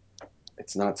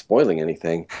it's not spoiling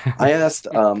anything. I asked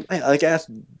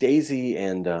Daisy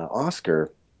and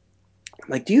Oscar,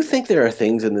 like, do you think there are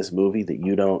things in this movie that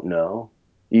you don't know,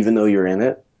 even though you're in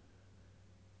it?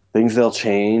 Things they'll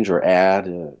change or add,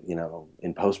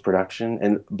 in post production,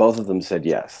 and both of them said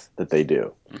yes, that they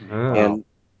do. Oh.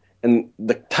 And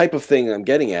the type of thing I'm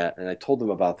getting at, and I told them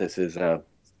about this, is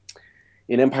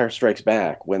in Empire Strikes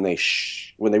Back when they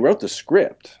wrote the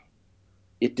script,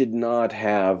 it did not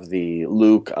have the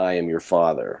Luke, I am your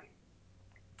father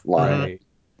line.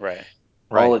 Right.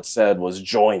 All it said was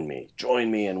join me,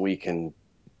 and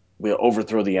we'll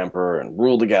overthrow the Emperor and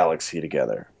rule the galaxy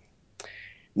together.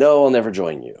 No, I'll never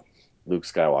join you, Luke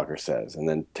Skywalker says, and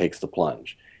then takes the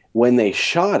plunge. When they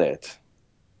shot it,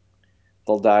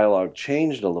 the dialogue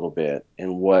changed a little bit,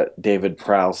 and what David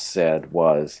Prowse said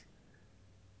was,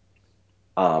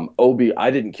 I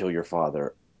didn't kill your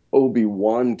father.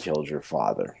 Obi-Wan killed your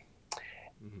father.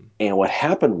 And what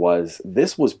happened was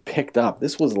this was picked up.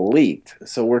 This was leaked.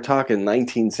 So we're talking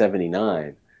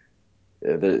 1979.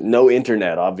 No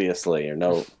internet, obviously, or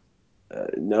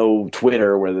no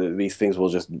Twitter where these things will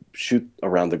just shoot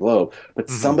around the globe. But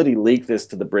somebody leaked this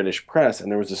to the British press, and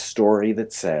there was a story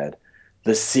that said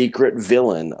the secret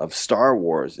villain of Star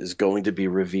Wars is going to be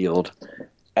revealed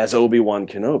as Obi-Wan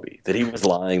Kenobi, that he was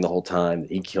lying the whole time,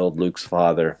 that he killed Luke's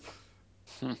father.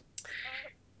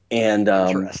 And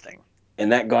Interesting.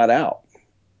 And that got out.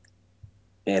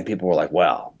 And people were like,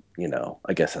 well,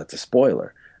 I guess that's a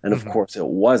spoiler. And of course it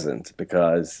wasn't,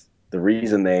 because the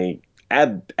reason they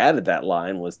added that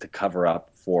line was to cover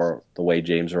up for the way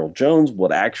James Earl Jones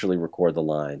would actually record the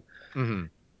line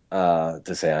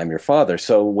to say, I'm your father.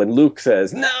 So when Luke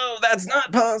says, no, that's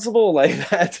not possible, like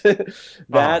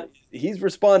that, he's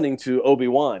responding to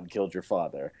Obi-Wan killed your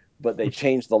father, but they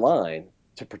changed the line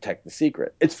to protect the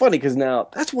secret. It's funny because now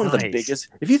that's one of the biggest,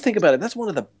 if you think about it, that's one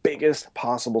of the biggest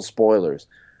possible spoilers.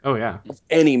 Oh yeah. Of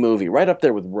any movie, right up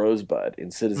there with Rosebud in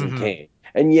Citizen Kane.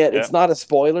 And yet it's not a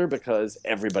spoiler because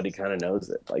everybody kind of knows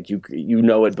it. Like you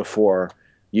know it before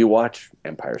you watch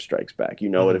Empire Strikes Back. You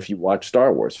know it if you watch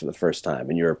Star Wars for the first time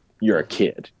and you're a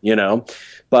kid,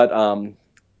 But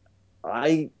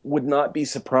I would not be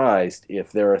surprised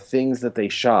if there are things that they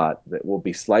shot that will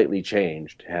be slightly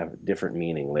changed to have different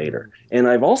meaning later. And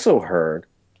I've also heard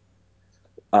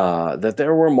that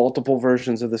there were multiple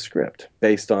versions of the script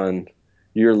based on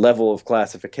your level of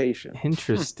classification.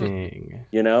 Interesting.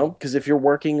 You know, because if you're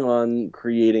working on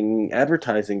creating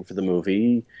advertising for the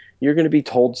movie, you're going to be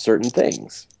told certain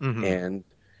things. Mhm. And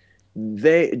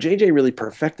JJ really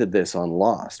perfected this on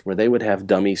Lost, where they would have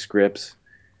dummy scripts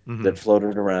that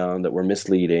floated around that were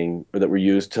misleading or that were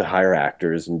used to hire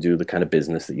actors and do the kind of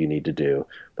business that you need to do.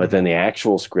 But then the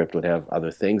actual script would have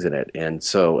other things in it. And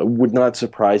so it would not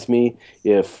surprise me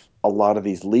if a lot of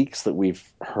these leaks that we've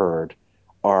heard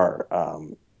are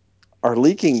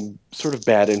leaking sort of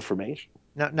bad information.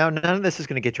 Now, none of this is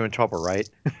going to get you in trouble, right?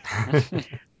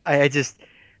 I just,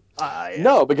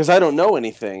 No, because I don't know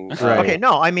anything. Right. okay,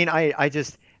 no, I mean, I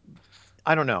just,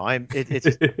 I don't know.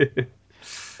 It's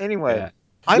anyway. Yeah.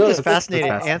 I'm No, just fascinated,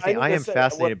 fascinating. Anthony. I need I to am say,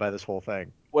 fascinated by this whole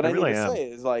thing. what I I really need to am.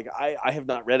 say is, like, I have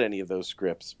not read any of those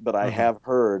scripts, but I have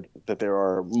heard that there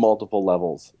are multiple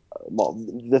levels,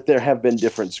 that there have been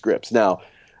different scripts. Now,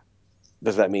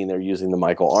 does that mean they're using the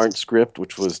Michael Arndt script,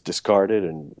 which was discarded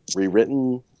and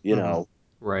rewritten? You know,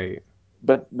 Right.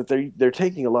 but they're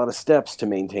taking a lot of steps to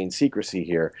maintain secrecy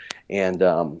here, and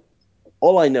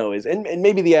all I know is, and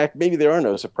maybe maybe there are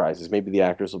no surprises. Maybe the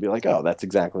actors will be like, oh, that's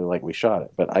exactly like we shot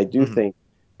it. But I do think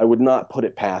I would not put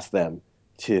it past them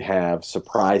to have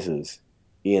surprises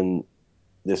in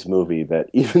this movie that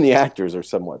even the actors are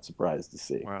somewhat surprised to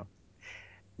see. Wow.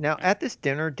 Now, at this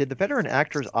dinner, did the veteran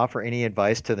actors offer any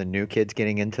advice to the new kids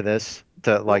getting into this,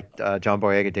 to like John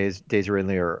Boyega, Daisy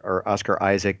Ridley, or Oscar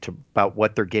Isaac, about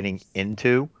what they're getting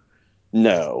into?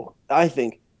 No, I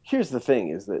think here's the thing: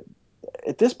 is that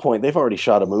at this point they've already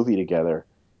shot a movie together.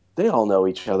 They all know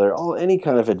each other. All any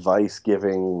kind of advice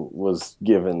giving was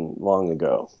given long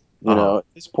ago. You know, at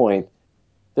this point,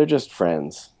 they're just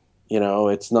friends. You know,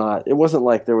 it's not. It wasn't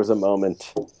like there was a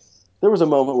moment. There was a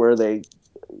moment where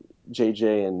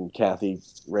JJ and Kathy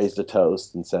raised a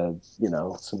toast and said, you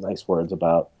know, some nice words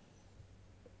about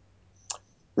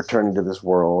returning to this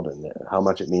world and how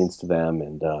much it means to them.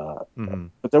 And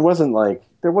but there wasn't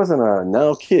a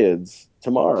now kids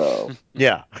tomorrow.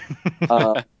 Yeah.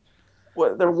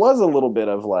 Well, there was a little bit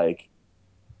of like,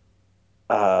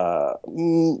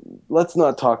 let's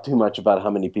not talk too much about how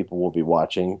many people will be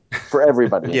watching for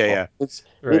everybody. Yeah. It's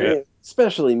Right.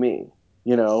 especially me,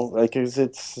 you know, like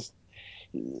 'cause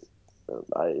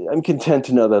I'm content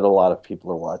to know that a lot of people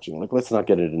are watching. Like, let's not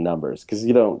get into numbers because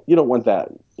you don't want that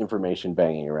information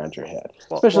banging around your head,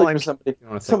 especially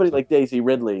for somebody like Daisy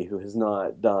Ridley who has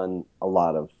not done a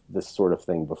lot of this sort of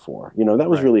thing before. You know, that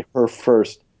was really her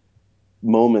first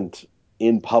moment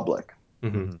in public.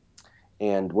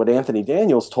 And what Anthony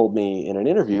Daniels told me in an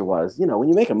interview was, you know, when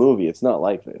you make a movie, it's not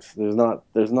like this. There's not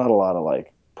a lot of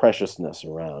like preciousness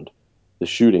around the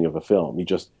shooting of a film. You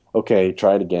just, okay,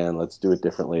 try it again. Let's do it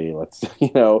differently. Let's, you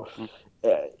know.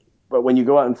 But when you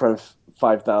go out in front of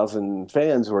 5,000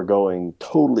 fans who are going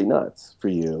totally nuts for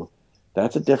you,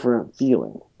 that's a different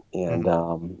feeling. And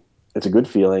it's a good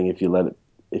feeling if you let it,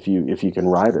 if you can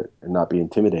ride it and not be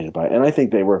intimidated by it. And I think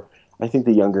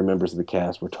the younger members of the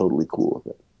cast were totally cool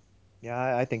with it.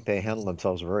 Yeah, I think they handled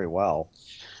themselves very well.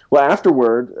 Well,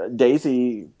 afterward,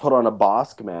 Daisy put on a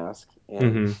Bosk mask,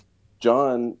 and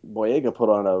John Boyega put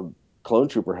on a clone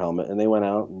trooper helmet, and they went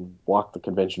out and walked the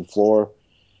convention floor.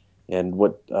 And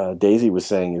what Daisy was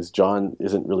saying is John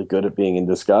isn't really good at being in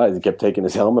disguise. He kept taking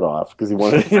his helmet off because he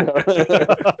wanted, you know.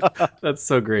 That's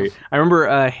so great. I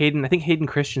remember Hayden. I think Hayden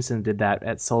Christensen did that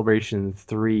at Celebration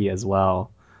 3 as well.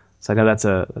 So I know that's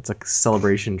a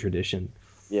Celebration tradition.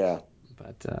 Yeah.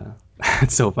 But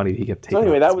it's so funny he kept taking. So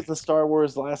anyway, that was the Star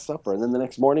Wars Last Supper, and then the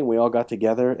next morning we all got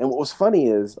together. And what was funny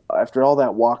is after all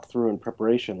that walkthrough and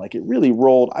preparation, like it really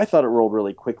rolled. I thought it rolled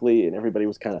really quickly, and everybody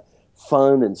was kind of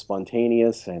fun and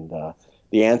spontaneous, and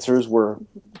the answers were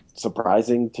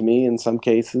surprising to me in some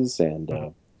cases.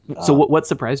 And so what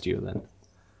surprised you then?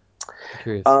 I'm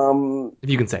curious. If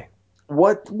you can say.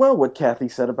 What Kathy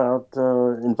said about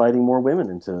inviting more women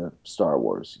into Star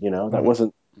Wars. You know, that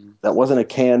wasn't a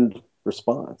canned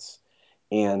response.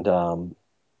 And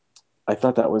I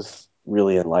thought that was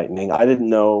really enlightening. I didn't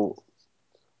know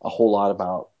a whole lot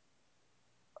about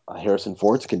Harrison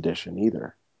Ford's condition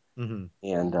either. And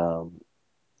it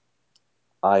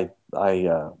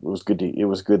was good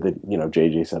that, you know,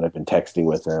 JJ said I've been texting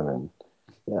with him, and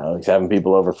you know, he's having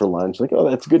people over for lunch. Like, oh,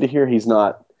 that's good to hear. He's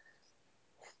not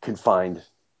confined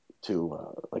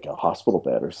to like a hospital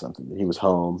bed or something. That he was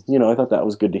home. You know, I thought that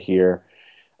was good to hear.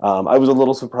 I was a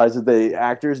little surprised that the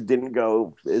actors didn't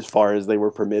go as far as they were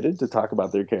permitted to talk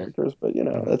about their characters, but you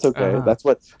know, that's okay. That's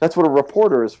what a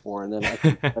reporter is for. And then I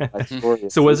can write my story.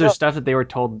 So was there stuff that they were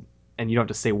told, and you don't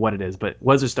have to say what it is, but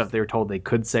was there stuff they were told they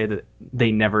could say that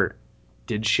they never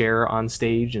did share on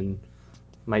stage and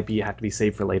might have to be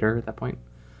saved for later at that point?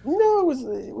 No,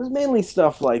 was mainly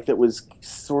stuff like that was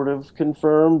sort of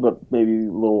confirmed, but maybe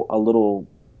a little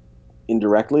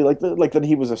indirectly, like that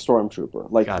he was a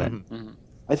stormtrooper. Like, Got it. Mhm.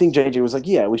 I think JJ was like,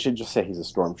 yeah, we should just say he's a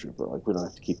stormtrooper. Like, we don't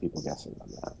have to keep people guessing on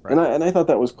that. Right. And I thought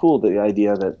that was cool. The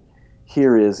idea that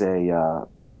here is a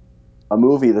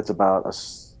movie that's about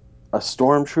a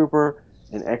stormtrooper,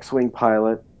 an X-wing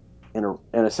pilot, and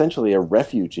essentially a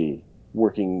refugee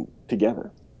working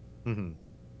together. Mhm.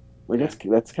 Like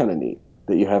that's kind of neat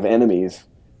that you have enemies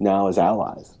now as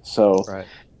allies. So Right.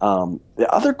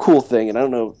 the other cool thing, and I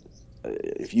don't know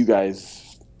if you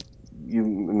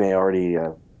may already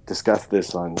discuss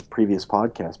this on previous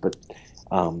podcasts, but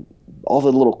all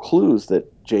the little clues that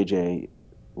JJ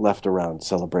left around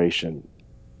Celebration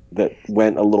that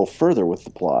went a little further with the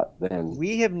plot than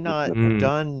We have not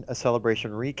done a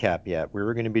Celebration recap yet. We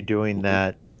were going to be doing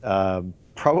that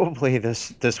probably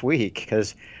this week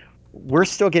because we're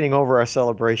still getting over our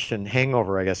Celebration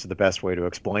hangover, I guess is the best way to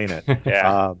explain it.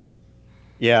 Yeah.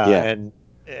 Yeah, Yeah.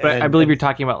 But I believe you're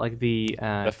talking about like the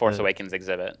Force Awakens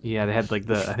exhibit. Yeah, they had like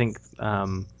I think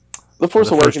the Force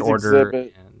the First Awakens Order.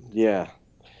 exhibit. Yeah,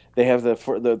 they have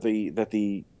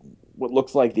the what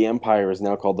looks like the Empire is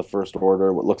now called the First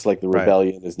Order. What looks like the Right.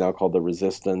 Rebellion is now called the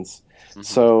Resistance. Mhm.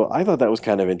 So I thought that was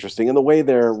kind of interesting, and the way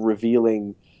they're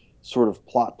revealing sort of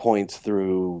plot points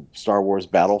through Star Wars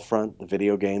Battlefront, the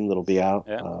video game that'll be out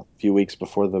Yeah. a few weeks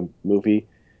before the movie.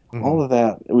 Mhm. All of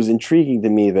that, it was intriguing to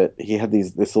me that he had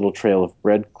this little trail of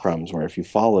breadcrumbs where if you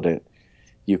followed it,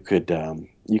 you could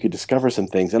discover some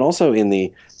things. And also in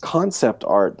the concept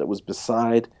art that was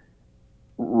beside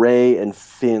Rey and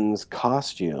Finn's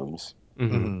costumes,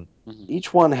 Mhm. Mhm.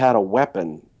 each one had a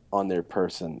weapon on their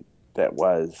person that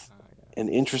was an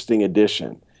interesting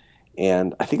addition.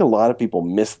 And I think a lot of people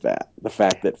missed that. The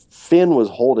fact that Finn was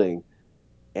holding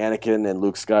Anakin and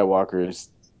Luke Skywalker's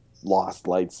lost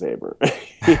lightsaber.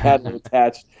 He had it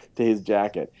attached to his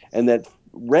jacket. And that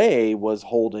Rey was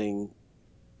holding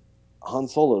Han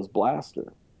Solo's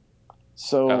blaster. Oh,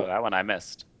 So, that one I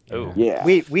missed. Oh, yeah.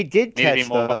 We did need to be catch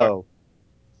more. though.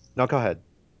 No, go ahead.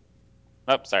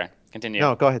 Oh, sorry. Continue.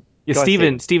 No, go ahead. Yeah, Go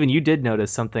ahead, Steven, you did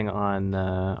notice something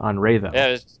on Ray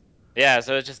though. Yeah,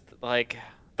 so it's just like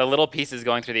the little pieces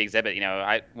going through the exhibit. You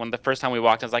know, when the first time we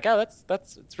walked, I was like, oh,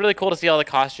 that's it's really cool to see all the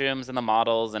costumes and the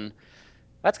models, and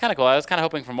that's kind of cool. I was kind of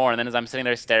hoping for more. And then as I'm sitting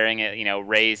there staring at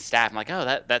Ray's staff, I'm like,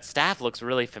 oh, that staff looks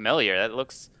really familiar. That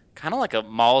looks kind of like a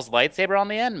Maul's lightsaber on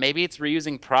the end. Maybe it's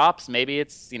reusing props. Maybe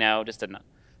it's just an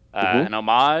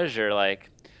homage or like.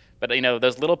 But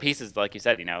those little pieces, like you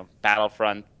said, the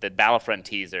Battlefront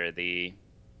teaser, the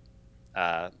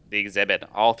exhibit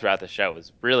all throughout the show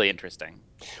is really interesting.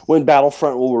 When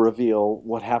Battlefront will reveal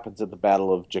what happens at the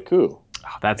Battle of Jakku.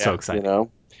 Oh, that's so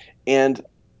exciting. And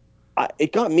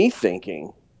it got me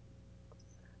thinking,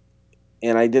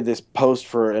 and I did this post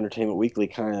for Entertainment Weekly,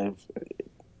 kind of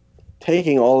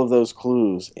taking all of those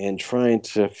clues and trying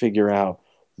to figure out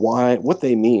what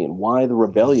they mean, why the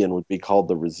rebellion would be called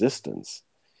the Resistance,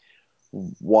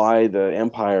 why the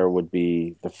Empire would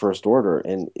be the First Order.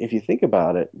 And if you think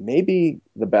about it, maybe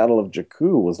the Battle of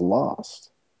Jakku was lost.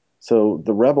 So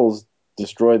the rebels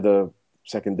destroyed the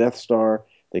second Death Star,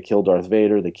 they killed Darth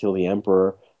Vader, they killed the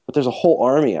Emperor, but there's a whole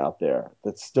army out there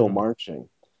that's still marching,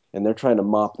 and they're trying to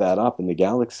mop that up in the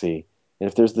galaxy. And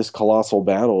if there's this colossal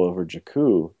battle over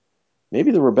Jakku,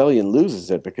 maybe the rebellion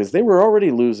loses it because they were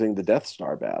already losing the Death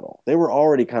Star battle. They were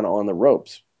already kind of on the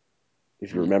ropes,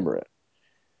 if you remember it.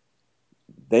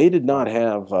 They did not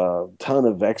have a ton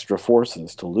of extra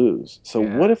forces to lose. So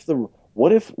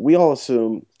what if we all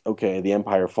assume, okay, the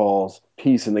Empire falls,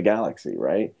 peace in the galaxy,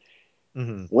 right?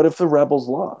 Mm-hmm. What if the rebels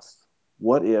lost?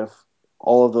 What if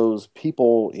all of those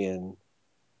people in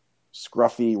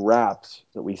scruffy wraps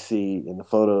that we see in the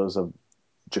photos of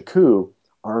Jakku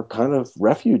are kind of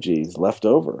refugees left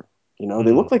over? They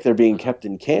look like they're being kept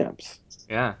in camps.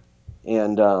 Yeah.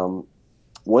 And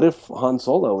what if Han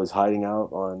Solo is hiding out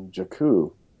on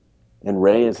Jakku and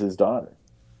Rey is his daughter?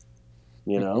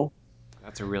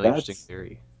 That's a really interesting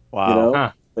theory. Wow.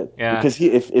 Huh. Yeah. Because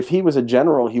if he was a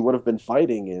general, he would have been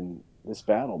fighting in this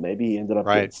battle. Maybe he ended up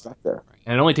getting stuck there.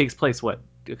 And it only takes place a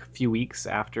few weeks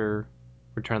after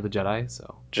Return of the Jedi,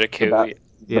 so Jakku,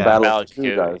 the Battle of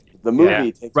Jakku does. The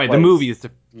movie takes place. The movie is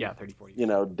 30, 40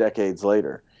 years. Decades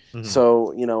later.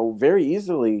 So, very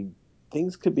easily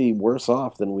things could be worse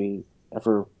off than we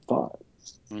ever thought.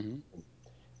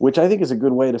 Which I think is a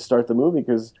good way to start the movie,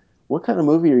 because what kind of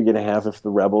movie are you going to have if the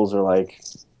rebels are like,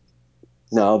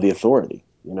 no, the authority?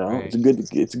 Right.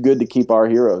 It's good to keep our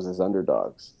heroes as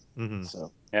underdogs.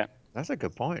 So that's a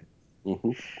good point.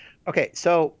 Mm-hmm. Okay,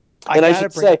 so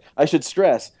I should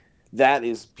stress, that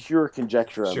is pure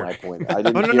conjecture on Sure. my point. I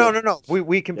didn't Oh, no, hear. no, no, no.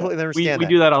 We completely We understand that.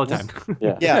 do that all the time.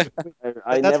 Yeah, Yeah,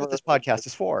 I that's never. what this podcast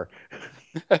is for.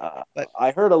 But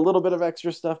I heard a little bit of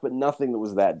extra stuff, but nothing that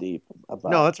was that deep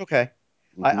about. no, that's okay.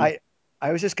 Mhm.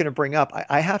 I was just going to bring up.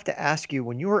 I have to ask you,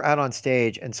 when you were out on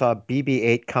stage and saw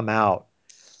BB-8 come out,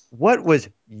 what was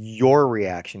your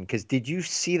reaction? Because did you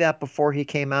see that before he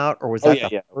came out, or was Oh that yeah,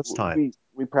 the yeah. first time?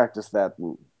 We practiced that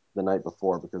the night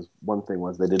before because one thing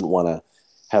was they didn't want to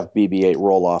have BB-8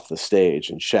 roll off the stage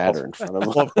and shatter in front of them.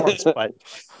 Well, of course,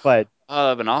 but Oh,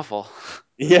 that'd been awful.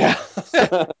 Yeah,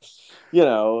 you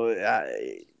know,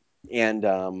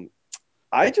 and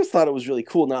I just thought it was really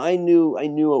cool. Now I knew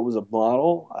it was a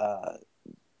model.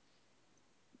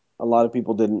 A lot of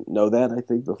people didn't know that, I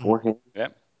think, beforehand. Yeah.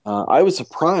 I was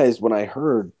surprised when I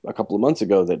heard a couple of months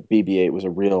ago that BB-8 was a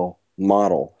real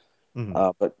model,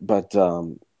 but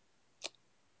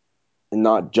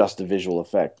not just a visual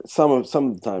effect.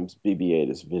 Sometimes BB-8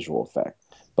 is visual effect,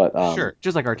 but Sure.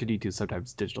 Just like R2D2,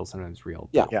 sometimes digital, sometimes real.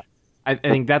 yeah, Yeah. I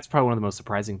think that's probably one of the most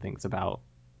surprising things about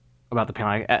the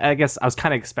panel. I guess I was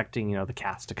kind of expecting, the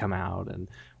cast to come out, and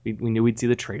we knew we'd see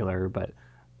the trailer, but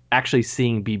actually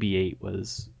seeing BB-8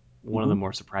 was one of the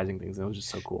more surprising things. It was just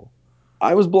so cool.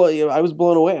 I was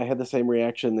blown away. I had the same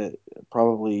reaction that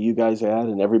probably you guys had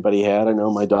and everybody had. I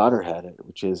know my daughter had it,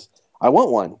 which is I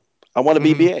want one. I want a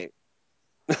BB-8.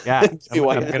 Yeah.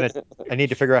 I need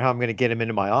to figure out how I'm gonna get him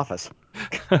into my office.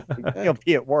 He'll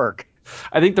be at work.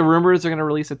 I think the rumors are going to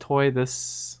release a toy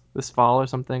this fall or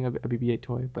something, a BB-8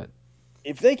 toy, but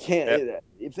If they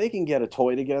can get a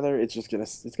toy together, it's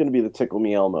gonna be the Tickle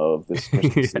Me Elmo of this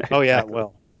Christmas season. Oh yeah,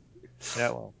 well,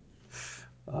 yeah, well.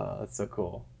 that's so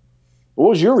cool. What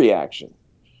was your reaction?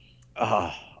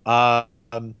 I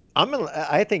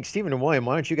think Stephen and William.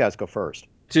 Why don't you guys go first?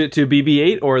 To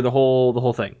BB-8 or the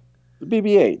whole thing? The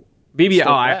BB-8. BB-8.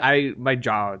 Oh, Yeah. I my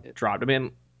jaw dropped. I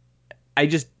mean, I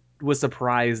just was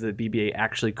surprised that BB-8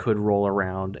 actually could roll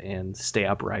around and stay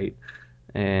upright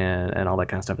and all that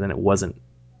kind of stuff. And then it wasn't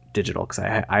digital, because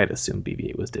I had assumed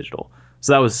BB-8 was digital.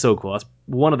 So that was so cool. That's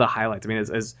one of the highlights. I mean,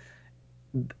 as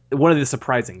one of the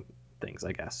surprising things,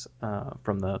 I guess,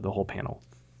 from the whole panel,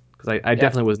 because I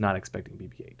definitely was not expecting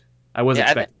BB-8. I was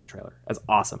expecting the trailer, as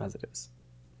awesome as it is.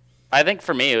 I think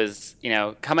for me it was,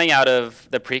 coming out of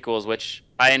the prequels, which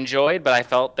I enjoyed, but I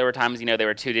felt there were times, they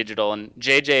were too digital. And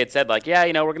JJ had said, like, yeah,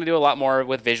 we're going to do a lot more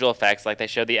with visual effects. Like they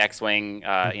showed the X-Wing,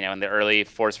 in the early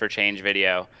Force for Change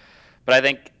video. But I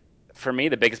think for me,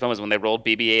 the biggest moment was when they rolled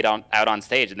BB-8 out on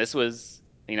stage. And this was,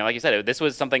 like you said, this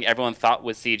was something everyone thought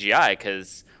was CGI,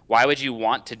 because why would you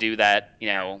want to do that,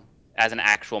 as an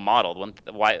actual model?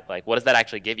 Why, like, what does that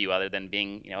actually give you other than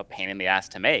being, a pain in the ass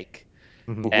to make?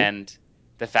 And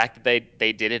the fact that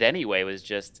they did it anyway was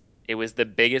just, it was the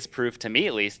biggest proof to me,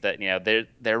 at least, that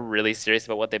they're really serious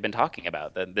about what they've been talking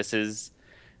about. That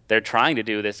they're trying to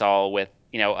do this all with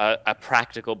a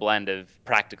practical blend of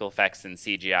practical effects and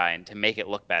CGI, and to make it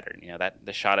look better. That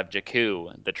the shot of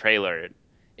Jakku, the trailer,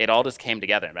 it all just came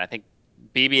together. But I think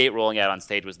BB-8 rolling out on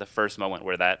stage was the first moment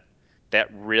where that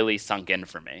really sunk in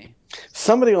for me.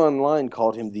 Somebody online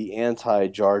called him the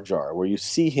anti-Jar Jar, where you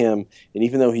see him, and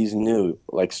even though he's new,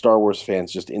 like Star Wars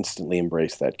fans just instantly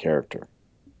embrace that character.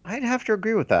 I'd have to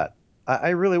agree with that. I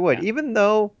really would. Yeah. Even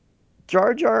though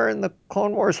Jar Jar in the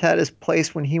Clone Wars had his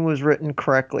place when he was written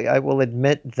correctly, I will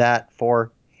admit that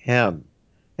for him.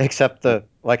 Except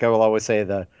like I will always say,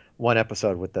 the one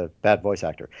episode with the bad voice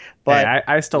actor. But Hey,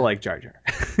 I still like Jar Jar.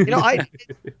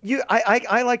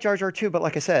 I like Jar Jar too. But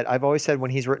like I said, I've always said when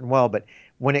he's written well. But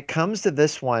when it comes to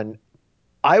this one,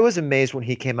 I was amazed when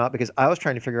he came out, because I was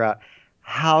trying to figure out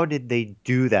how did they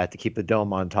do that to keep the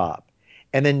dome on top.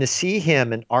 And then to see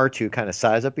him and R2 kind of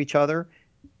size up each other,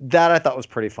 that I thought was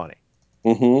pretty funny.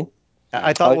 Mm-hmm.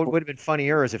 I thought what would have been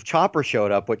funnier is if Chopper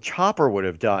showed up, what Chopper would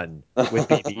have done with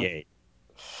BB-8.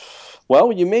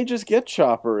 Well, you may just get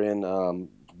Chopper in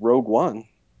Rogue One.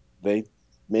 They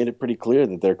made it pretty clear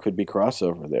that there could be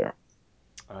crossover there.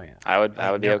 Oh yeah, I would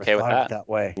be never okay with thought of it that. that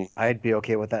way. I'd be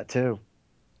okay with that too.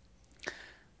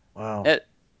 Wow.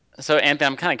 So Anthony,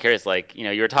 I'm kind of curious. Like,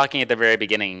 you were talking at the very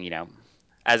beginning.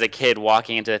 As a kid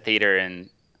walking into a theater and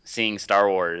seeing Star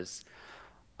Wars,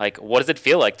 like, what does it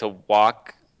feel like to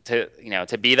walk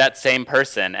to be that same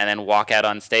person and then walk out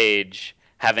on stage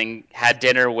having had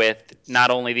dinner with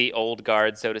not only the old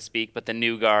guard, so to speak, but the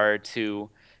new guard, to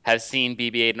have seen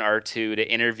BB-8 and R2,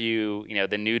 to interview,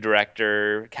 the new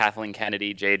director, Kathleen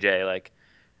Kennedy, JJ,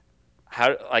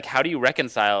 how do you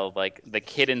reconcile, like, the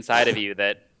kid inside of you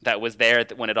that was there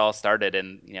when it all started,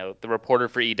 and the reporter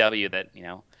for EW, that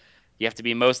you have to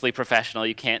be mostly professional.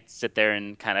 You can't sit there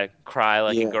and kind of cry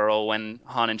like a girl when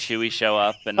Han and Chewie show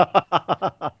up. And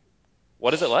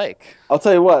What is it like? I'll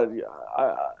tell you what.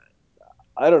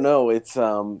 I don't know. It's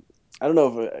I don't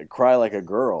know if I cry like a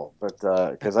girl, but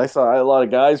because I saw a lot of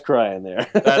guys crying there.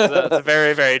 That's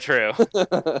very, very true.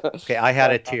 Okay, I had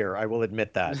a tear. I will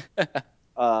admit that.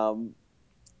 I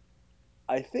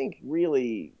think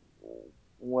really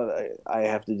what I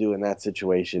have to do in that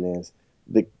situation is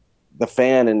the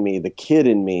fan in me, the kid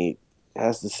in me,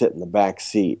 has to sit in the back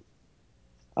seat,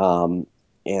 and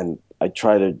I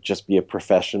try to just be a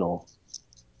professional,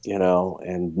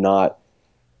 and not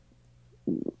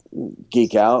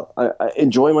geek out. I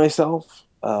enjoy myself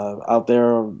out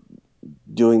there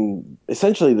doing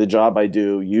essentially the job I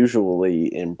do usually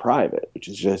in private, which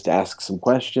is just ask some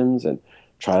questions and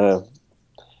try to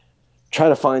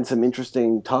find some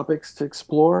interesting topics to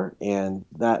explore, and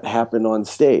that happened on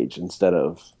stage instead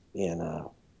of in a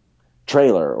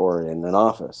trailer or in an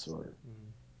office or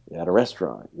at a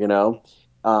restaurant.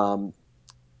 Um,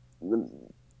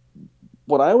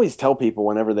 what I always tell people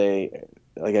whenever I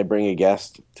bring a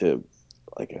guest to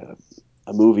like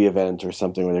a movie event or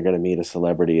something where they're going to meet a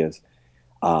celebrity is,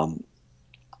 don't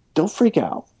freak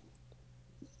out.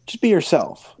 Just be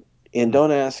yourself, and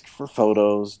don't ask for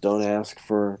photos. Don't ask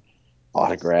for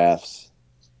autographs.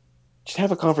 Just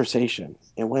have a conversation,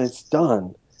 and when it's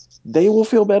done, they will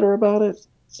feel better about it,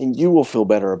 and you will feel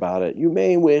better about it. You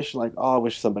may wish, like, oh, I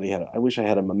wish I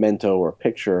had a memento or a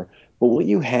picture, but what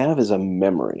you have is a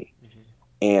memory,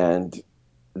 and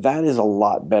that is a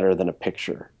lot better than a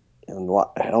picture, and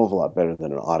a hell of a lot better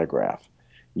than an autograph.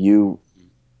 You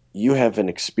have an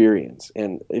experience,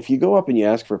 and if you go up and you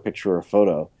ask for a picture or a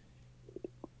photo,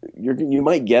 you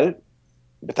might get it,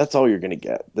 but that's all you're going to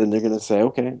get. Then they're going to say,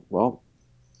 okay, well,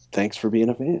 thanks for being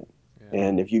a fan. Yeah.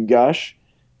 And if you gush,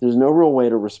 there's no real way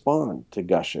to respond to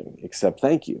gushing except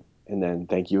thank you, and then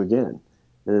thank you again,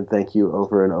 and then thank you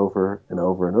over and over and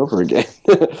over and over again.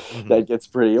 That gets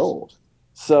pretty old.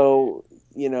 So,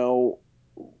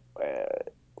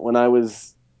 when I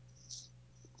was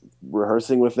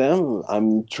rehearsing with them,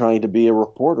 I'm trying to be a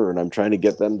reporter, and I'm trying to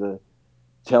get them to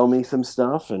tell me some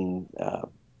stuff and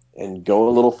go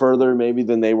a little further maybe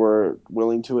than they were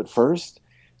willing to at first.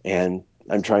 And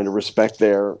I'm trying to respect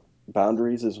their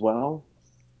boundaries as well.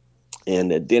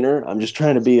 And at dinner, I'm just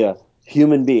trying to be a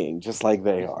human being, just like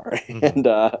they are,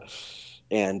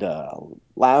 and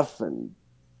laugh and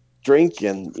drink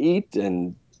and eat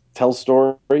and tell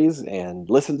stories and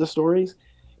listen to stories.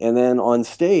 And then on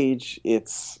stage,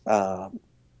 it's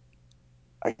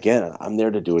again, I'm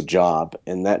there to do a job,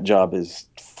 and that job is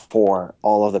for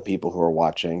all of the people who are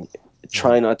watching.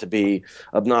 Try not to be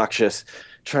obnoxious.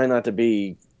 Try not to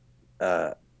be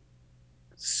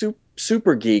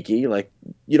super geeky. Like,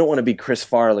 you don't want to be Chris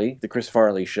Farley, the Chris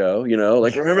Farley show.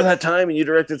 Like, remember that time and you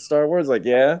directed Star Wars? Like,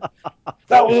 yeah,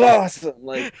 that was awesome.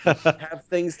 Like, have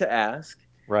things to ask,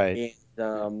 right?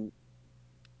 And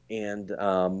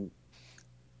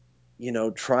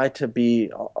try to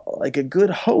be like a good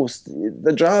host.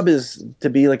 The job is to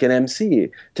be like an MC,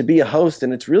 to be a host,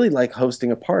 and it's really like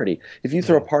hosting a party. If you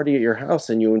throw a party at your house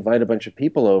and you invite a bunch of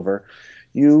people over,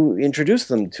 you introduce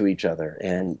them to each other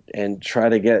and try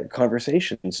to get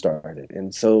conversation started.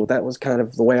 And so that was kind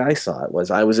of the way I saw it.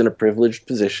 Was I was in a privileged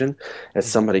position as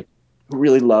somebody who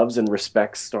really loves and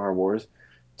respects Star Wars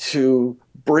to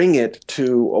bring it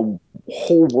to a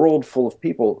whole world full of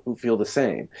people who feel the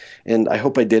same. And I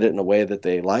hope I did it in a way that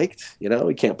they liked.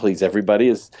 We can't please everybody,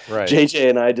 as JJ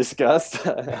and I discussed.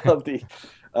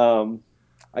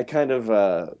 I kind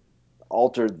of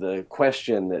altered the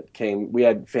question that came. We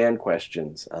had fan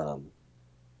questions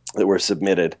that were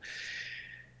submitted.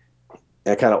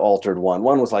 I kind of altered one.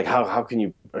 One was like, how can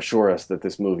you assure us that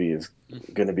this movie is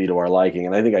going to be to our liking?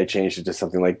 And I think I changed it to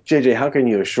something like, JJ, how can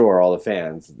you assure all the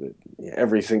fans that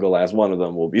every single last one of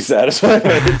them will be satisfied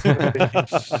by this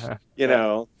movie?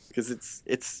 Because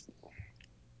it's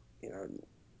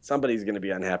somebody's going to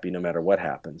be unhappy no matter what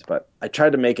happens. But I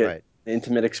tried to make it an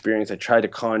intimate experience. I tried to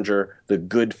conjure the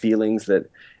good feelings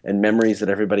and memories that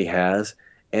everybody has,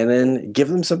 and then give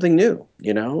them something new,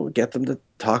 get them to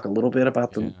talk a little bit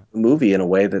about the movie in a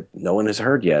way that no one has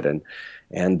heard yet.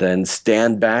 And then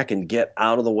stand back and get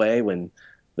out of the way when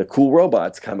the cool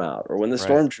robots come out or when the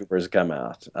stormtroopers come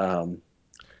out,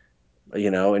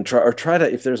 and try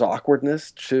to, if there's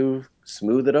awkwardness, to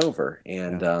smooth it over.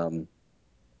 And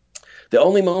the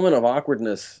only moment of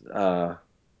awkwardness, there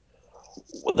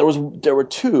were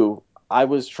two. I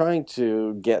was trying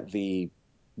to get the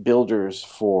builders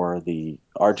for the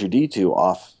R2-D2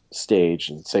 off stage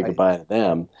and say goodbye to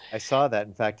them. I saw that.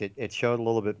 In fact, it showed a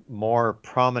little bit more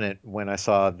prominent when I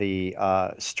saw the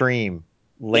stream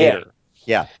later.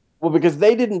 Yeah. Well, because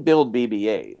they didn't build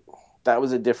BB-8. That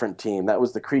was a different team. That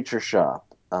was the Creature Shop.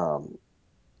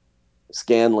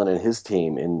 Scanlon and his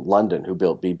team in London who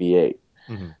built BB-8.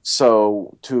 Mm-hmm.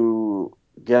 So to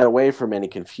get away from any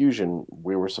confusion,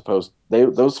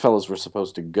 those fellows were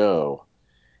supposed to go,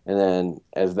 and then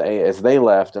as they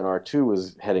left and R2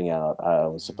 was heading out, I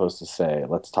was supposed to say,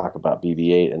 let's talk about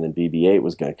BB-8, and then BB-8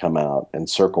 was going to come out and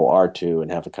circle R2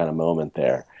 and have a kind of moment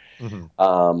there.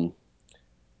 Mm-hmm.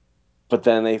 But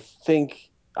then I think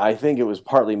it was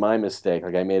partly my mistake.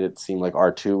 Like I made it seem like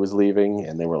R2 was leaving,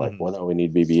 and they were like, "Well, no, we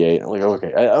need BB-8." I'm like,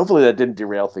 "Okay." Hopefully that didn't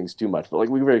derail things too much, but like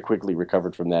we very quickly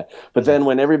recovered from that. But then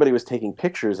when everybody was taking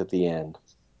pictures at the end,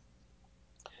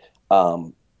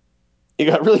 it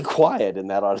got really quiet in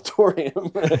that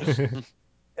auditorium, and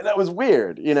that was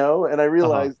weird, you know. And I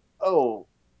realized,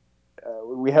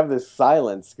 we have this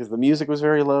silence because the music was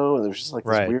very low, and there's just like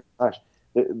this weird hush.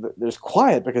 There's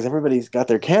quiet because everybody's got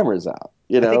their cameras out.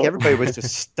 You know, I think everybody was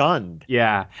just stunned.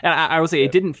 Yeah, and I would say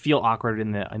it didn't feel awkward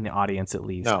in the audience at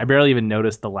least. No. I barely even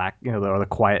noticed the lack, the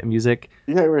quiet music.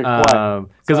 Yeah, very quiet.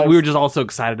 Because we were just all so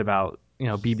excited about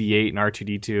BB-8 and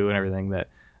R2D2 and everything that,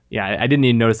 I didn't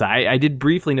even notice that. I did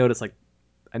briefly notice, like,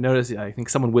 I think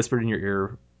someone whispered in your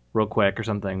ear real quick or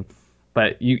something,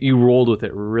 but you rolled with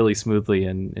it really smoothly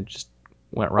and it just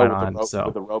went right on. With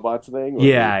the robots thing?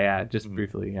 Just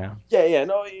briefly, yeah. Yeah,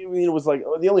 no, I mean, it was like,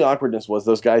 the only awkwardness was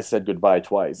those guys said goodbye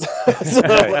twice. So,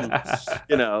 it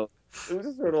was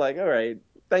just sort of like, all right,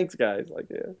 thanks guys. Like,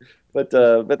 yeah. But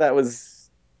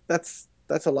that's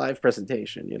a live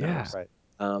presentation, Yeah. Right.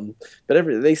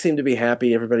 But they seemed to be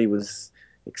happy. Everybody was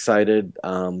excited.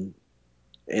 And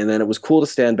then it was cool to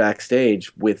stand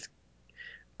backstage with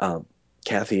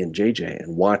Kathy and JJ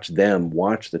and watch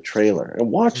the trailer and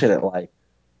watch it at like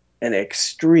an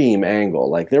extreme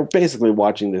angle. Like they're basically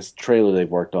watching this trailer they've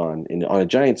worked on a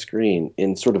giant screen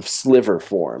in sort of sliver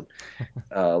form,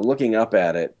 looking up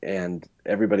at it, and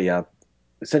everybody out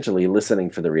essentially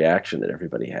listening for the reaction that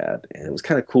everybody had. And it was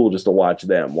kind of cool just to watch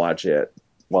them watch it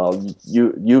while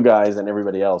you guys and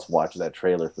everybody else watch that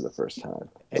trailer for the first time.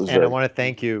 And I want to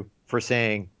thank you for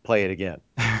saying play it again.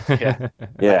 Yeah.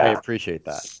 I appreciate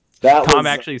that. Tom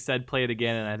actually said play it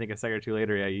again, and I think a second or two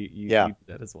later, you did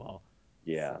that as well.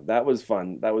 Yeah, that was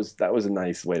fun. That was a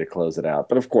nice way to close it out.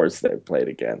 But of course, they played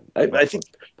again. I think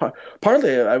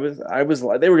partly I was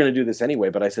they were going to do this anyway,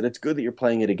 but I said it's good that you're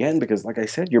playing it again because, like I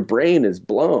said, your brain is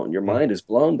blown, your mind is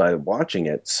blown by watching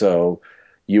it. So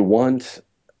you want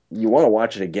to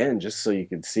watch it again just so you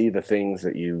can see the things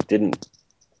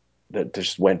that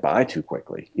just went by too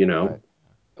quickly. You know. Right.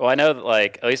 Well, I know that,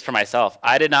 like, at least for myself,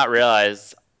 I did not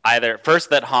realize either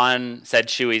first that Han said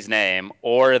Chewie's name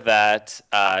or that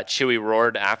Chewie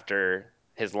roared after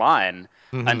his line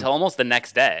until almost the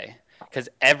next day. Because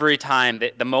every time,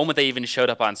 the moment they even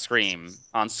showed up on screen,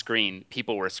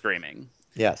 people were screaming.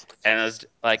 Yes. And it was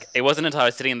like, it wasn't until I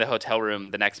was sitting in the hotel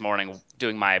room the next morning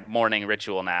doing my morning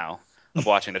ritual now of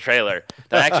watching the trailer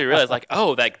that I actually realized, like,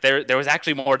 oh, like there was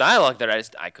actually more dialogue there.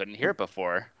 I couldn't hear it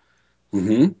before.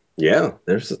 Mm-hmm. Yeah,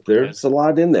 there's a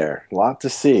lot in there, a lot to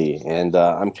see, and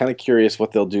I'm kind of curious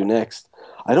what they'll do next.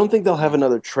 I don't think they'll have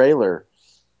another trailer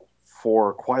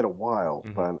for quite a while,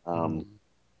 but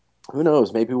who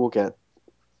knows? Maybe we'll get.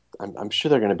 I'm sure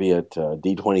they're going to be at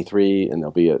D23 and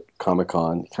they'll be at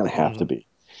Comic-Con. Kind of have to be.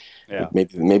 Yeah.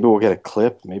 Maybe we'll get a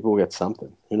clip. Maybe we'll get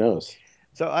something. Who knows?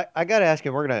 So I got to ask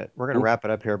you, we're gonna wrap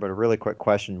it up here, but a really quick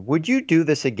question: would you do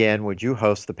this again? Would you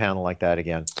host the panel like that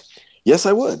again? Yes,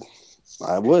 I would.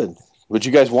 I would. Would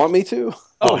you guys want me to?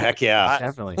 Oh heck yeah,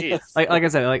 definitely. Like I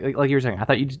said, like you were saying, I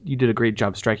thought you did a great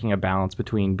job striking a balance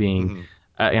between being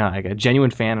like a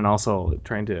genuine fan and also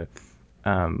trying to,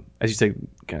 as you say,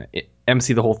 kind of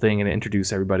MC the whole thing and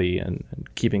introduce everybody and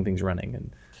keeping things running.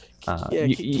 And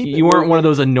you weren't one of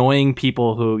those annoying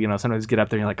people who sometimes get up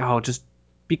there and you're like, oh, just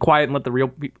be quiet and let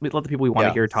the people we want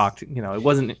to hear talk. It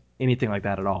wasn't anything like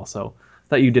that at all. So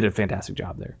I thought you did a fantastic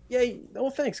job there. Yeah, well,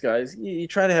 thanks, guys. You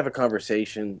try to have a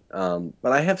conversation, but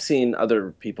I have seen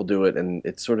other people do it, and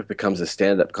it sort of becomes a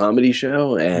stand-up comedy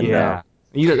show. And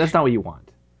that's not what you want.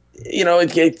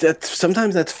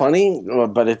 Sometimes that's funny,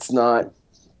 but it's not.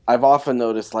 I've often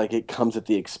noticed like it comes at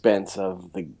the expense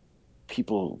of the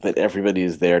people that everybody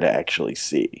is there to actually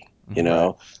see.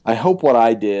 I hope what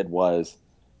I did was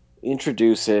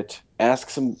introduce it, ask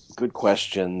some good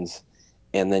questions,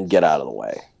 and then get out of the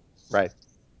way. Right.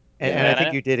 And I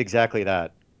think you did exactly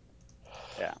that.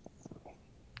 Yeah.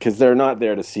 Because they're not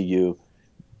there to see you.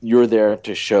 You're there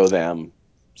to show them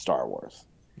Star Wars.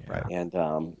 Right. And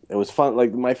it was fun.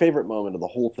 Like my favorite moment of the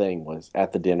whole thing was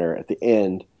at the dinner. At the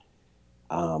end,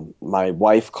 my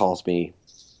wife calls me,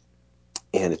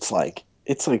 and it's like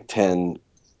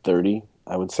 10:30,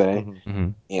 I would say. Mm-hmm.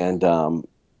 And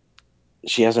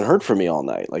she hasn't heard from me all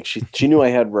night. Like she knew I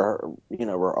had a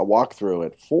walkthrough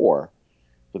at 4,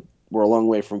 but we're a long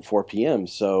way from 4 p.m.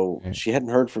 So Right. she hadn't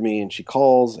heard from me, and she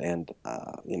calls, and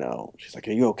she's like,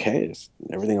 "Are you okay? Is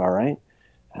everything all right?"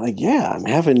 I'm like, "Yeah, I'm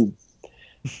having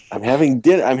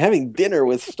dinner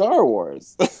with Star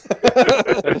Wars."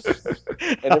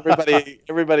 And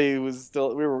everybody was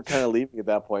still, we were kind of leaving at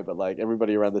that point, but like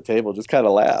everybody around the table just kind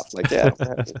of laughed. Like, yeah,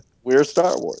 we're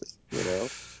Star Wars, you know?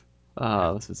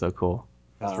 Oh, this is so cool.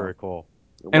 That's Uh, very cool.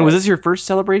 it And was this your first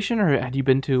celebration, or had you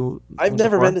been to I've one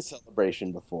never before? been to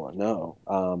Celebration before, no.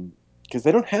 Because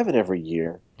they don't have it every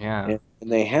year. Yeah. And when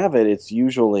they have it, it's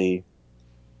usually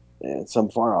in some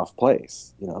far off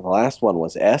place. The last one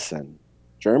was Essen,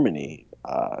 Germany,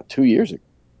 2 years ago.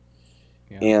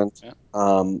 Yeah. And Yeah.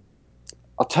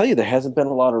 I'll tell you, there hasn't been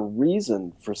a lot of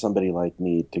reason for somebody like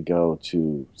me to go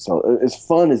to. So as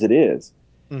fun as it is,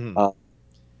 Mhm.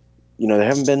 there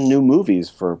haven't been new movies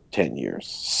for 10 years.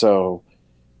 So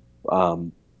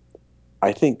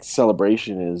I think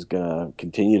Celebration is going to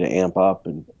continue to amp up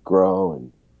and grow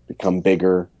and become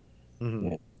bigger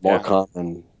Mhm. and more Yeah.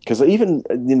 common. Because even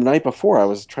the night before, I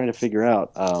was trying to figure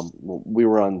out. We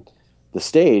were on the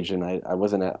stage, and I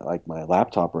wasn't at like my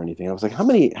laptop or anything. I was like, how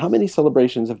many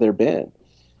celebrations have there been?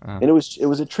 And it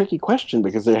was a tricky question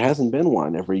because there hasn't been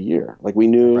one every year. Like we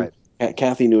knew, Right.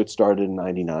 Kathy knew it started in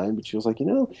 '99, but she was like,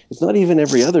 it's not even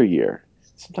every other year.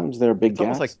 Sometimes there are big It's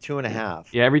almost gaps. like 2.5.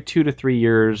 Yeah, every 2 to 3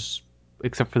 years,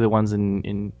 except for the ones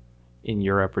in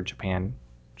Europe or Japan.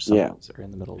 Some Yeah. are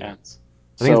in the middle Yeah. ones.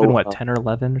 I think it's been So what 10 or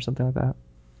 11 or something like that.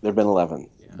 there've been 11,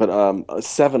 Yeah. but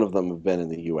 7 of them have been in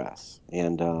the U.S.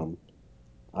 and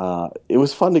it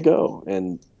was fun to go.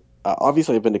 And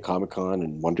obviously, I've been to Comic Con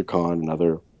and WonderCon and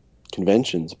other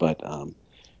conventions, but it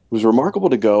was remarkable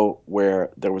to go where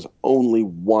there was only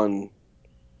one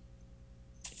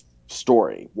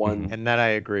story, one And that I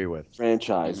agree with.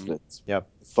 franchise Mhm. that's Yep.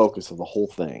 the focus of the whole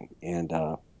thing, and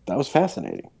that was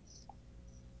fascinating.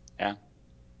 Yeah.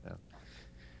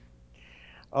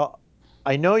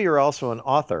 I know you're also an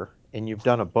author and you've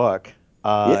done a book.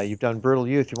 Yeah. You've done Brutal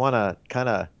Youth. You want to kind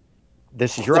of,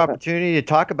 this is your opportunity to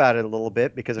talk about it a little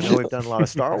bit because I know we've done a lot of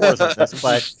Star Wars on this,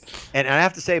 and I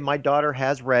have to say, my daughter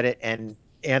has read it. And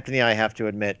Anthony, I have to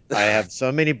admit, I have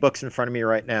so many books in front of me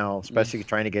right now, especially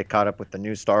trying to get caught up with the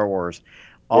new Star Wars,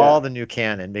 all Yeah. the new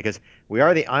canon, because we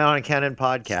are the Eye on Canon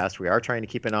podcast. We are trying to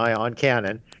keep an eye on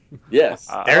canon. Yes.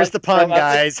 There's the pun, I like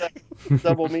guys. the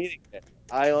double meaning there.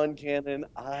 Ion cannon,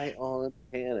 ion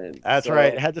cannon. That's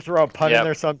right. So Had to throw a pun in Yep.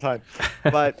 there sometime.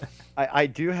 But I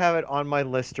do have it on my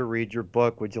list to read your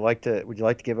book. Would you like to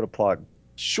give it a plug?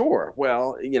 sure.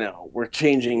 Well, we're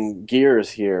changing gears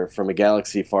here from a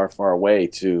galaxy far, far away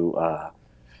to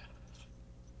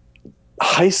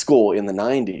high school in the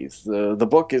 90s. The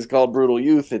book is called Brutal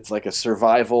Youth. It's like a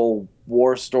survival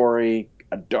war story,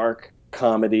 a dark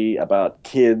comedy about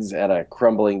kids at a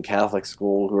crumbling Catholic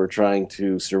school who are trying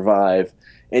to survive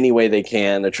any way they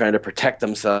can. They're trying to protect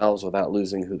themselves without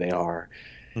losing who they are.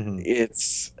 Mhm.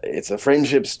 It's a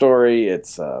friendship story,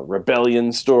 it's a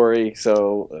rebellion story,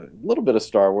 so a little bit of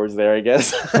Star Wars there, I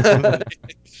guess.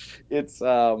 It's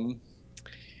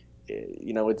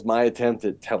it's my attempt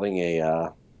at telling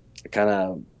a kind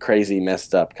of crazy,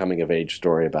 messed up coming of age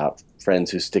story about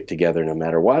friends who stick together no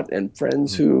matter what, and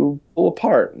friends Mhm. who pull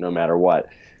apart no matter what.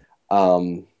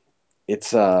 Um,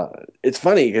 it's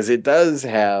funny because it does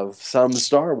have some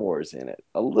Star Wars in it,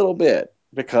 a little bit,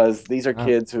 because these are Oh.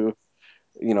 kids who,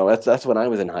 that's when I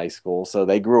was in high school, so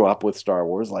they grew up with Star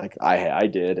Wars like I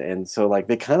did, and so like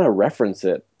they kind of reference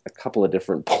it a couple of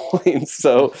different points.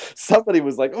 So somebody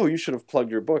was like, "Oh, you should have plugged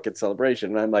your book at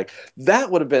Celebration," and I'm like, "That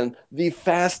would have been the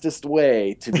fastest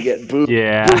way to get booed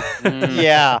Yeah. Mm.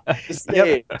 Yeah. the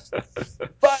Yep.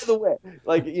 stage." By the way,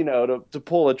 like to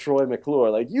pull a Troy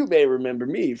McClure, like you may remember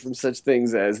me from such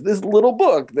things as this little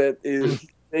book that is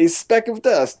a speck of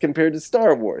dust compared to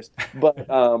Star Wars, but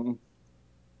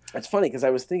it's funny because I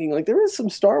was thinking like there is some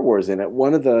Star Wars in it.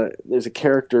 There's a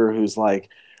character who's like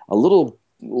a little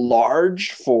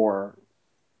large for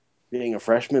being a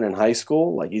freshman in high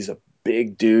school. Like he's a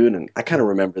big dude, and I kind of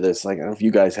remember this. Like I don't know if you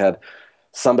guys had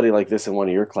somebody like this in one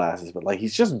of your classes, but like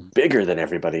he's just bigger than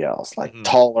everybody else. Like Mhm.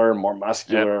 taller, more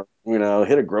muscular.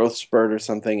 Hit a growth spurt or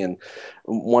something. And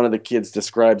one of the kids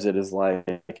describes it as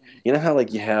like how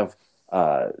like you have.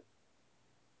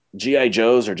 GI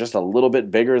Joes are just a little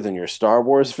bit bigger than your Star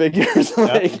Wars figures. Yep.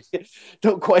 Like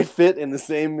don't quite fit in the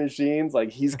same machines. Like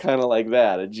he's kind of like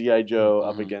that, a GI Joe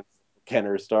up Mhm. against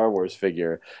Kenner Star Wars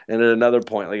figure. And at another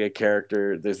point, like a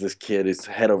character, there's this kid who's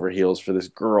head over heels for this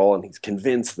girl, and he's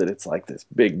convinced that it's like this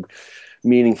big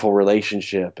meaningful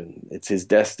relationship, and it's his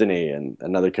destiny. And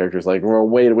another character is like, well,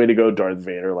 way to go, Darth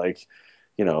Vader. Like,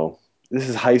 this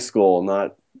is high school,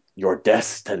 not your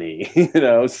destiny.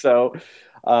 So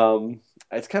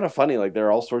it's kind of funny. Like, there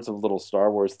are all sorts of little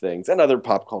Star Wars things and other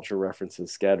pop culture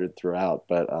references scattered throughout.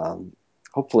 But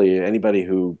hopefully, anybody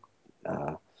who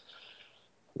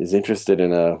is interested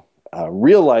in a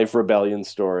real life rebellion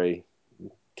story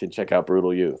can check out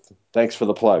Brutal Youth. Thanks for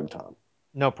the plug, Tom.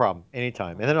 No problem.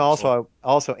 Anytime. And then also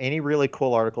any really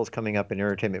cool articles coming up in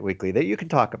Entertainment Weekly that you can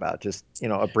talk about. Just,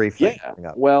 a brief thing coming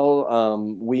up. Well,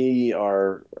 we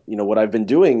are, what I've been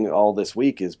doing all this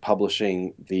week is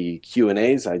publishing the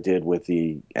Q&As I did with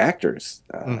the actors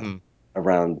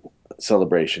around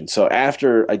Celebration. So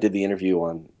after I did the interview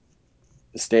on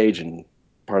the stage and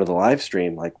part of the live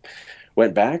stream, like,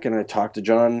 went back and I talked to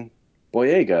John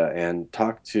Boyega and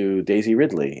talked to Daisy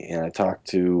Ridley, and I talked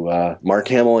to Mark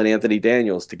Hamill and Anthony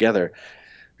Daniels together.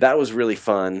 That was really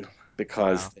fun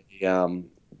because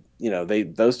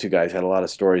those two guys had a lot of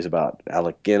stories about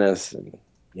Alec Guinness and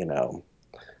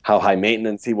how high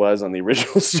maintenance he was on the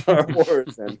original Star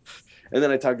Wars, and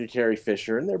then I talked to Carrie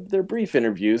Fisher, and they're brief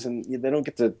interviews, and they don't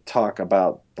get to talk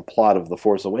about the plot of The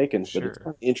Force Awakens, but it's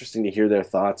interesting to hear their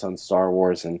thoughts on Star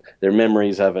Wars and their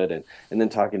memories of it, and then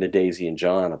talking to Daisy and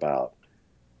John about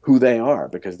who they are,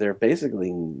 because they're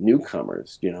basically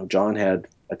newcomers. John had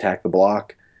Attack the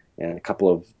Block and a couple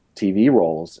of TV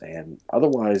roles, and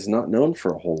otherwise not known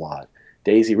for a whole lot.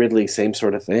 Daisy Ridley, same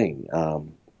sort of thing,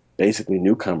 basically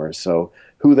newcomers. So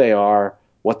who they are,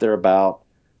 what they're about,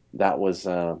 that was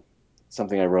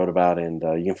something I wrote about, and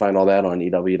you can find all that on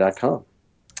EW.com.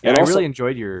 Yeah, and I really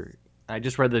enjoyed I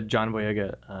just read the John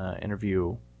Boyega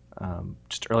interview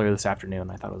just earlier this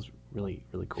afternoon. I thought it was really,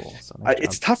 really cool. So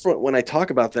it's tough when I talk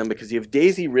about them because you have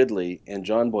Daisy Ridley and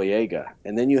John Boyega,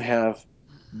 and then you have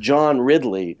John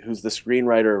Ridley, who's the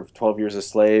screenwriter of 12 Years a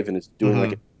Slave and is doing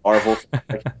like a Marvel.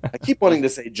 I keep wanting to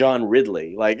say John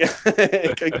Ridley, like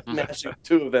mashing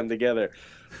two of them together.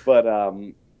 But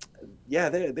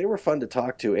they were fun to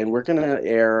talk to, and we're going to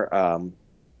air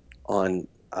on.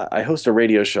 I host a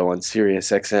radio show on Sirius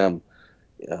XM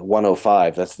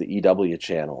 105. That's the EW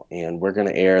channel, and we're going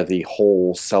to air the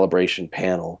whole Celebration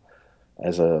panel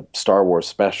as a Star Wars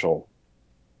special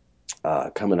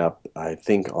coming up, I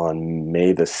think, on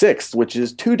May the 6th, which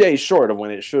is 2 days short of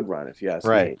when it should run, if you ask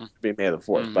me. It should be May the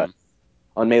 4th, but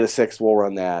on May the 6th, we'll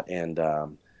run that, and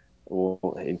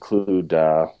we'll include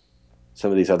some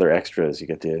of these other extras. You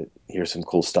get to hear some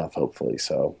cool stuff, hopefully.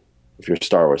 So if you're a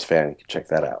Star Wars fan, you can check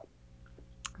that out.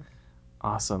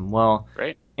 Awesome. Well,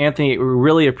 great. Anthony, we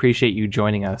really appreciate you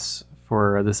joining us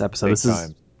for this episode.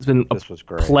 It's been a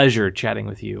pleasure chatting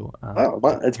with you.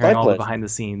 It's hearing my all pleasure. the behind the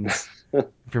scenes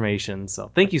information.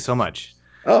 So thank you so much.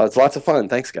 Oh, it's lots of fun.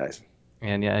 Thanks, guys.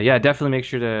 And definitely make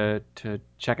sure to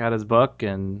check out his book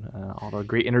and all the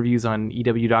great interviews on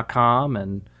EW.com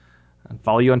and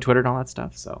follow you on Twitter and all that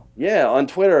stuff. So on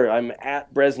Twitter I'm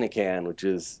at Bresnikan, which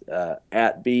is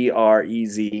at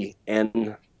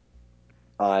BREZNICAN,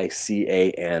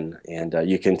 and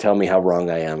you can tell me how wrong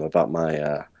I am about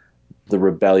my the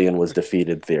rebellion was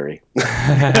defeated theory.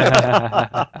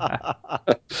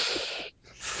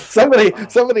 Somebody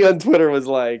on Twitter was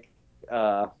like,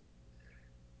 what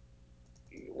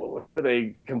were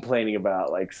they complaining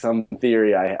about? Like some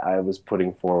theory I was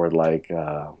putting forward, like,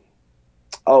 it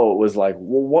was like,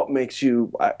 well, what makes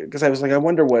you? Because I was like, I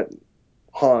wonder what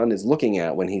Han is looking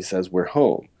at when he says we're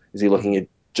home. Is he looking at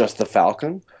just the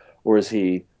Falcon, or is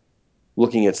he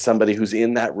looking at somebody who's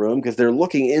in that room? Because they're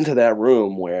looking into that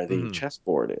room where the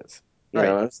chessboard is. You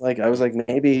know, it's like I was like,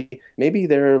 maybe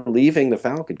they're leaving the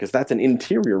Falcon because that's an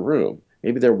interior room.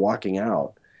 Maybe they're walking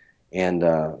out and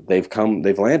they've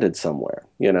landed somewhere.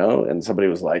 And somebody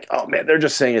was like, oh man, they're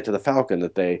just saying it to the Falcon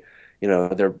that they,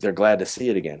 they're glad to see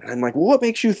it again. And I'm like, well, what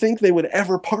makes you think they would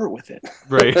ever part with it?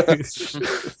 Right.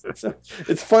 So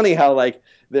it's funny how like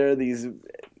there are these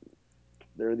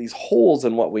holes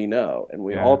in what we know, and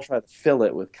we all try to fill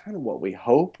it with kind of what we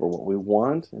hope or what we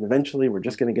want, and eventually we're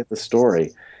just going to get the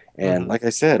story. And like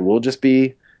I said, we'll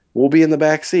be in the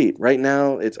back seat. Right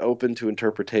now it's open to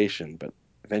interpretation, but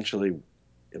eventually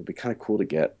it'll be kind of cool to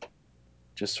get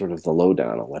just sort of the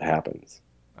lowdown on what happens.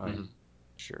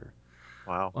 Sure.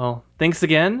 Wow. Well, thanks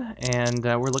again, and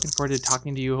we're looking forward to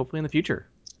talking to you hopefully in the future.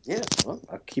 Yeah, well,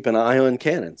 I'll keep an eye on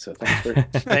canon, so thanks for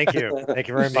Thank you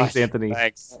very much. Thanks, Anthony.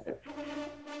 Thanks.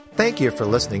 Thank you for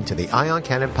listening to the Ion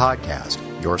Cannon Podcast,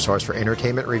 your source for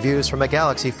entertainment reviews from a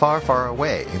galaxy far, far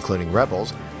away, including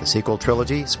Rebels, the sequel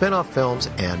trilogy, spin-off films,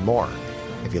 and more.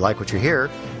 If you like what you hear,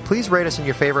 please rate us in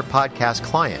your favorite podcast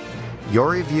client. Your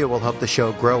review will help the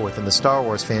show grow within the Star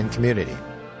Wars fan community.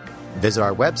 Visit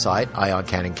our website,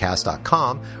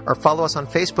 ioncanoncast.com, or follow us on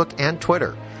Facebook and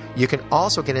Twitter. You can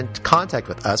also get in contact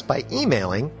with us by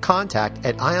emailing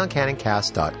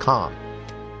contact@ioncanoncast.com.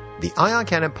 The Ion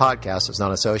Cannon podcast is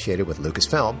not associated with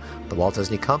Lucasfilm, the Walt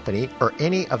Disney Company, or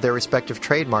any of their respective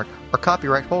trademark or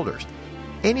copyright holders.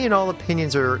 Any and all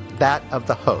opinions are that of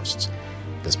the hosts.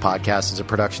 This podcast is a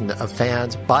production of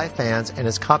fans by fans and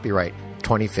is copyright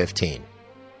 2015.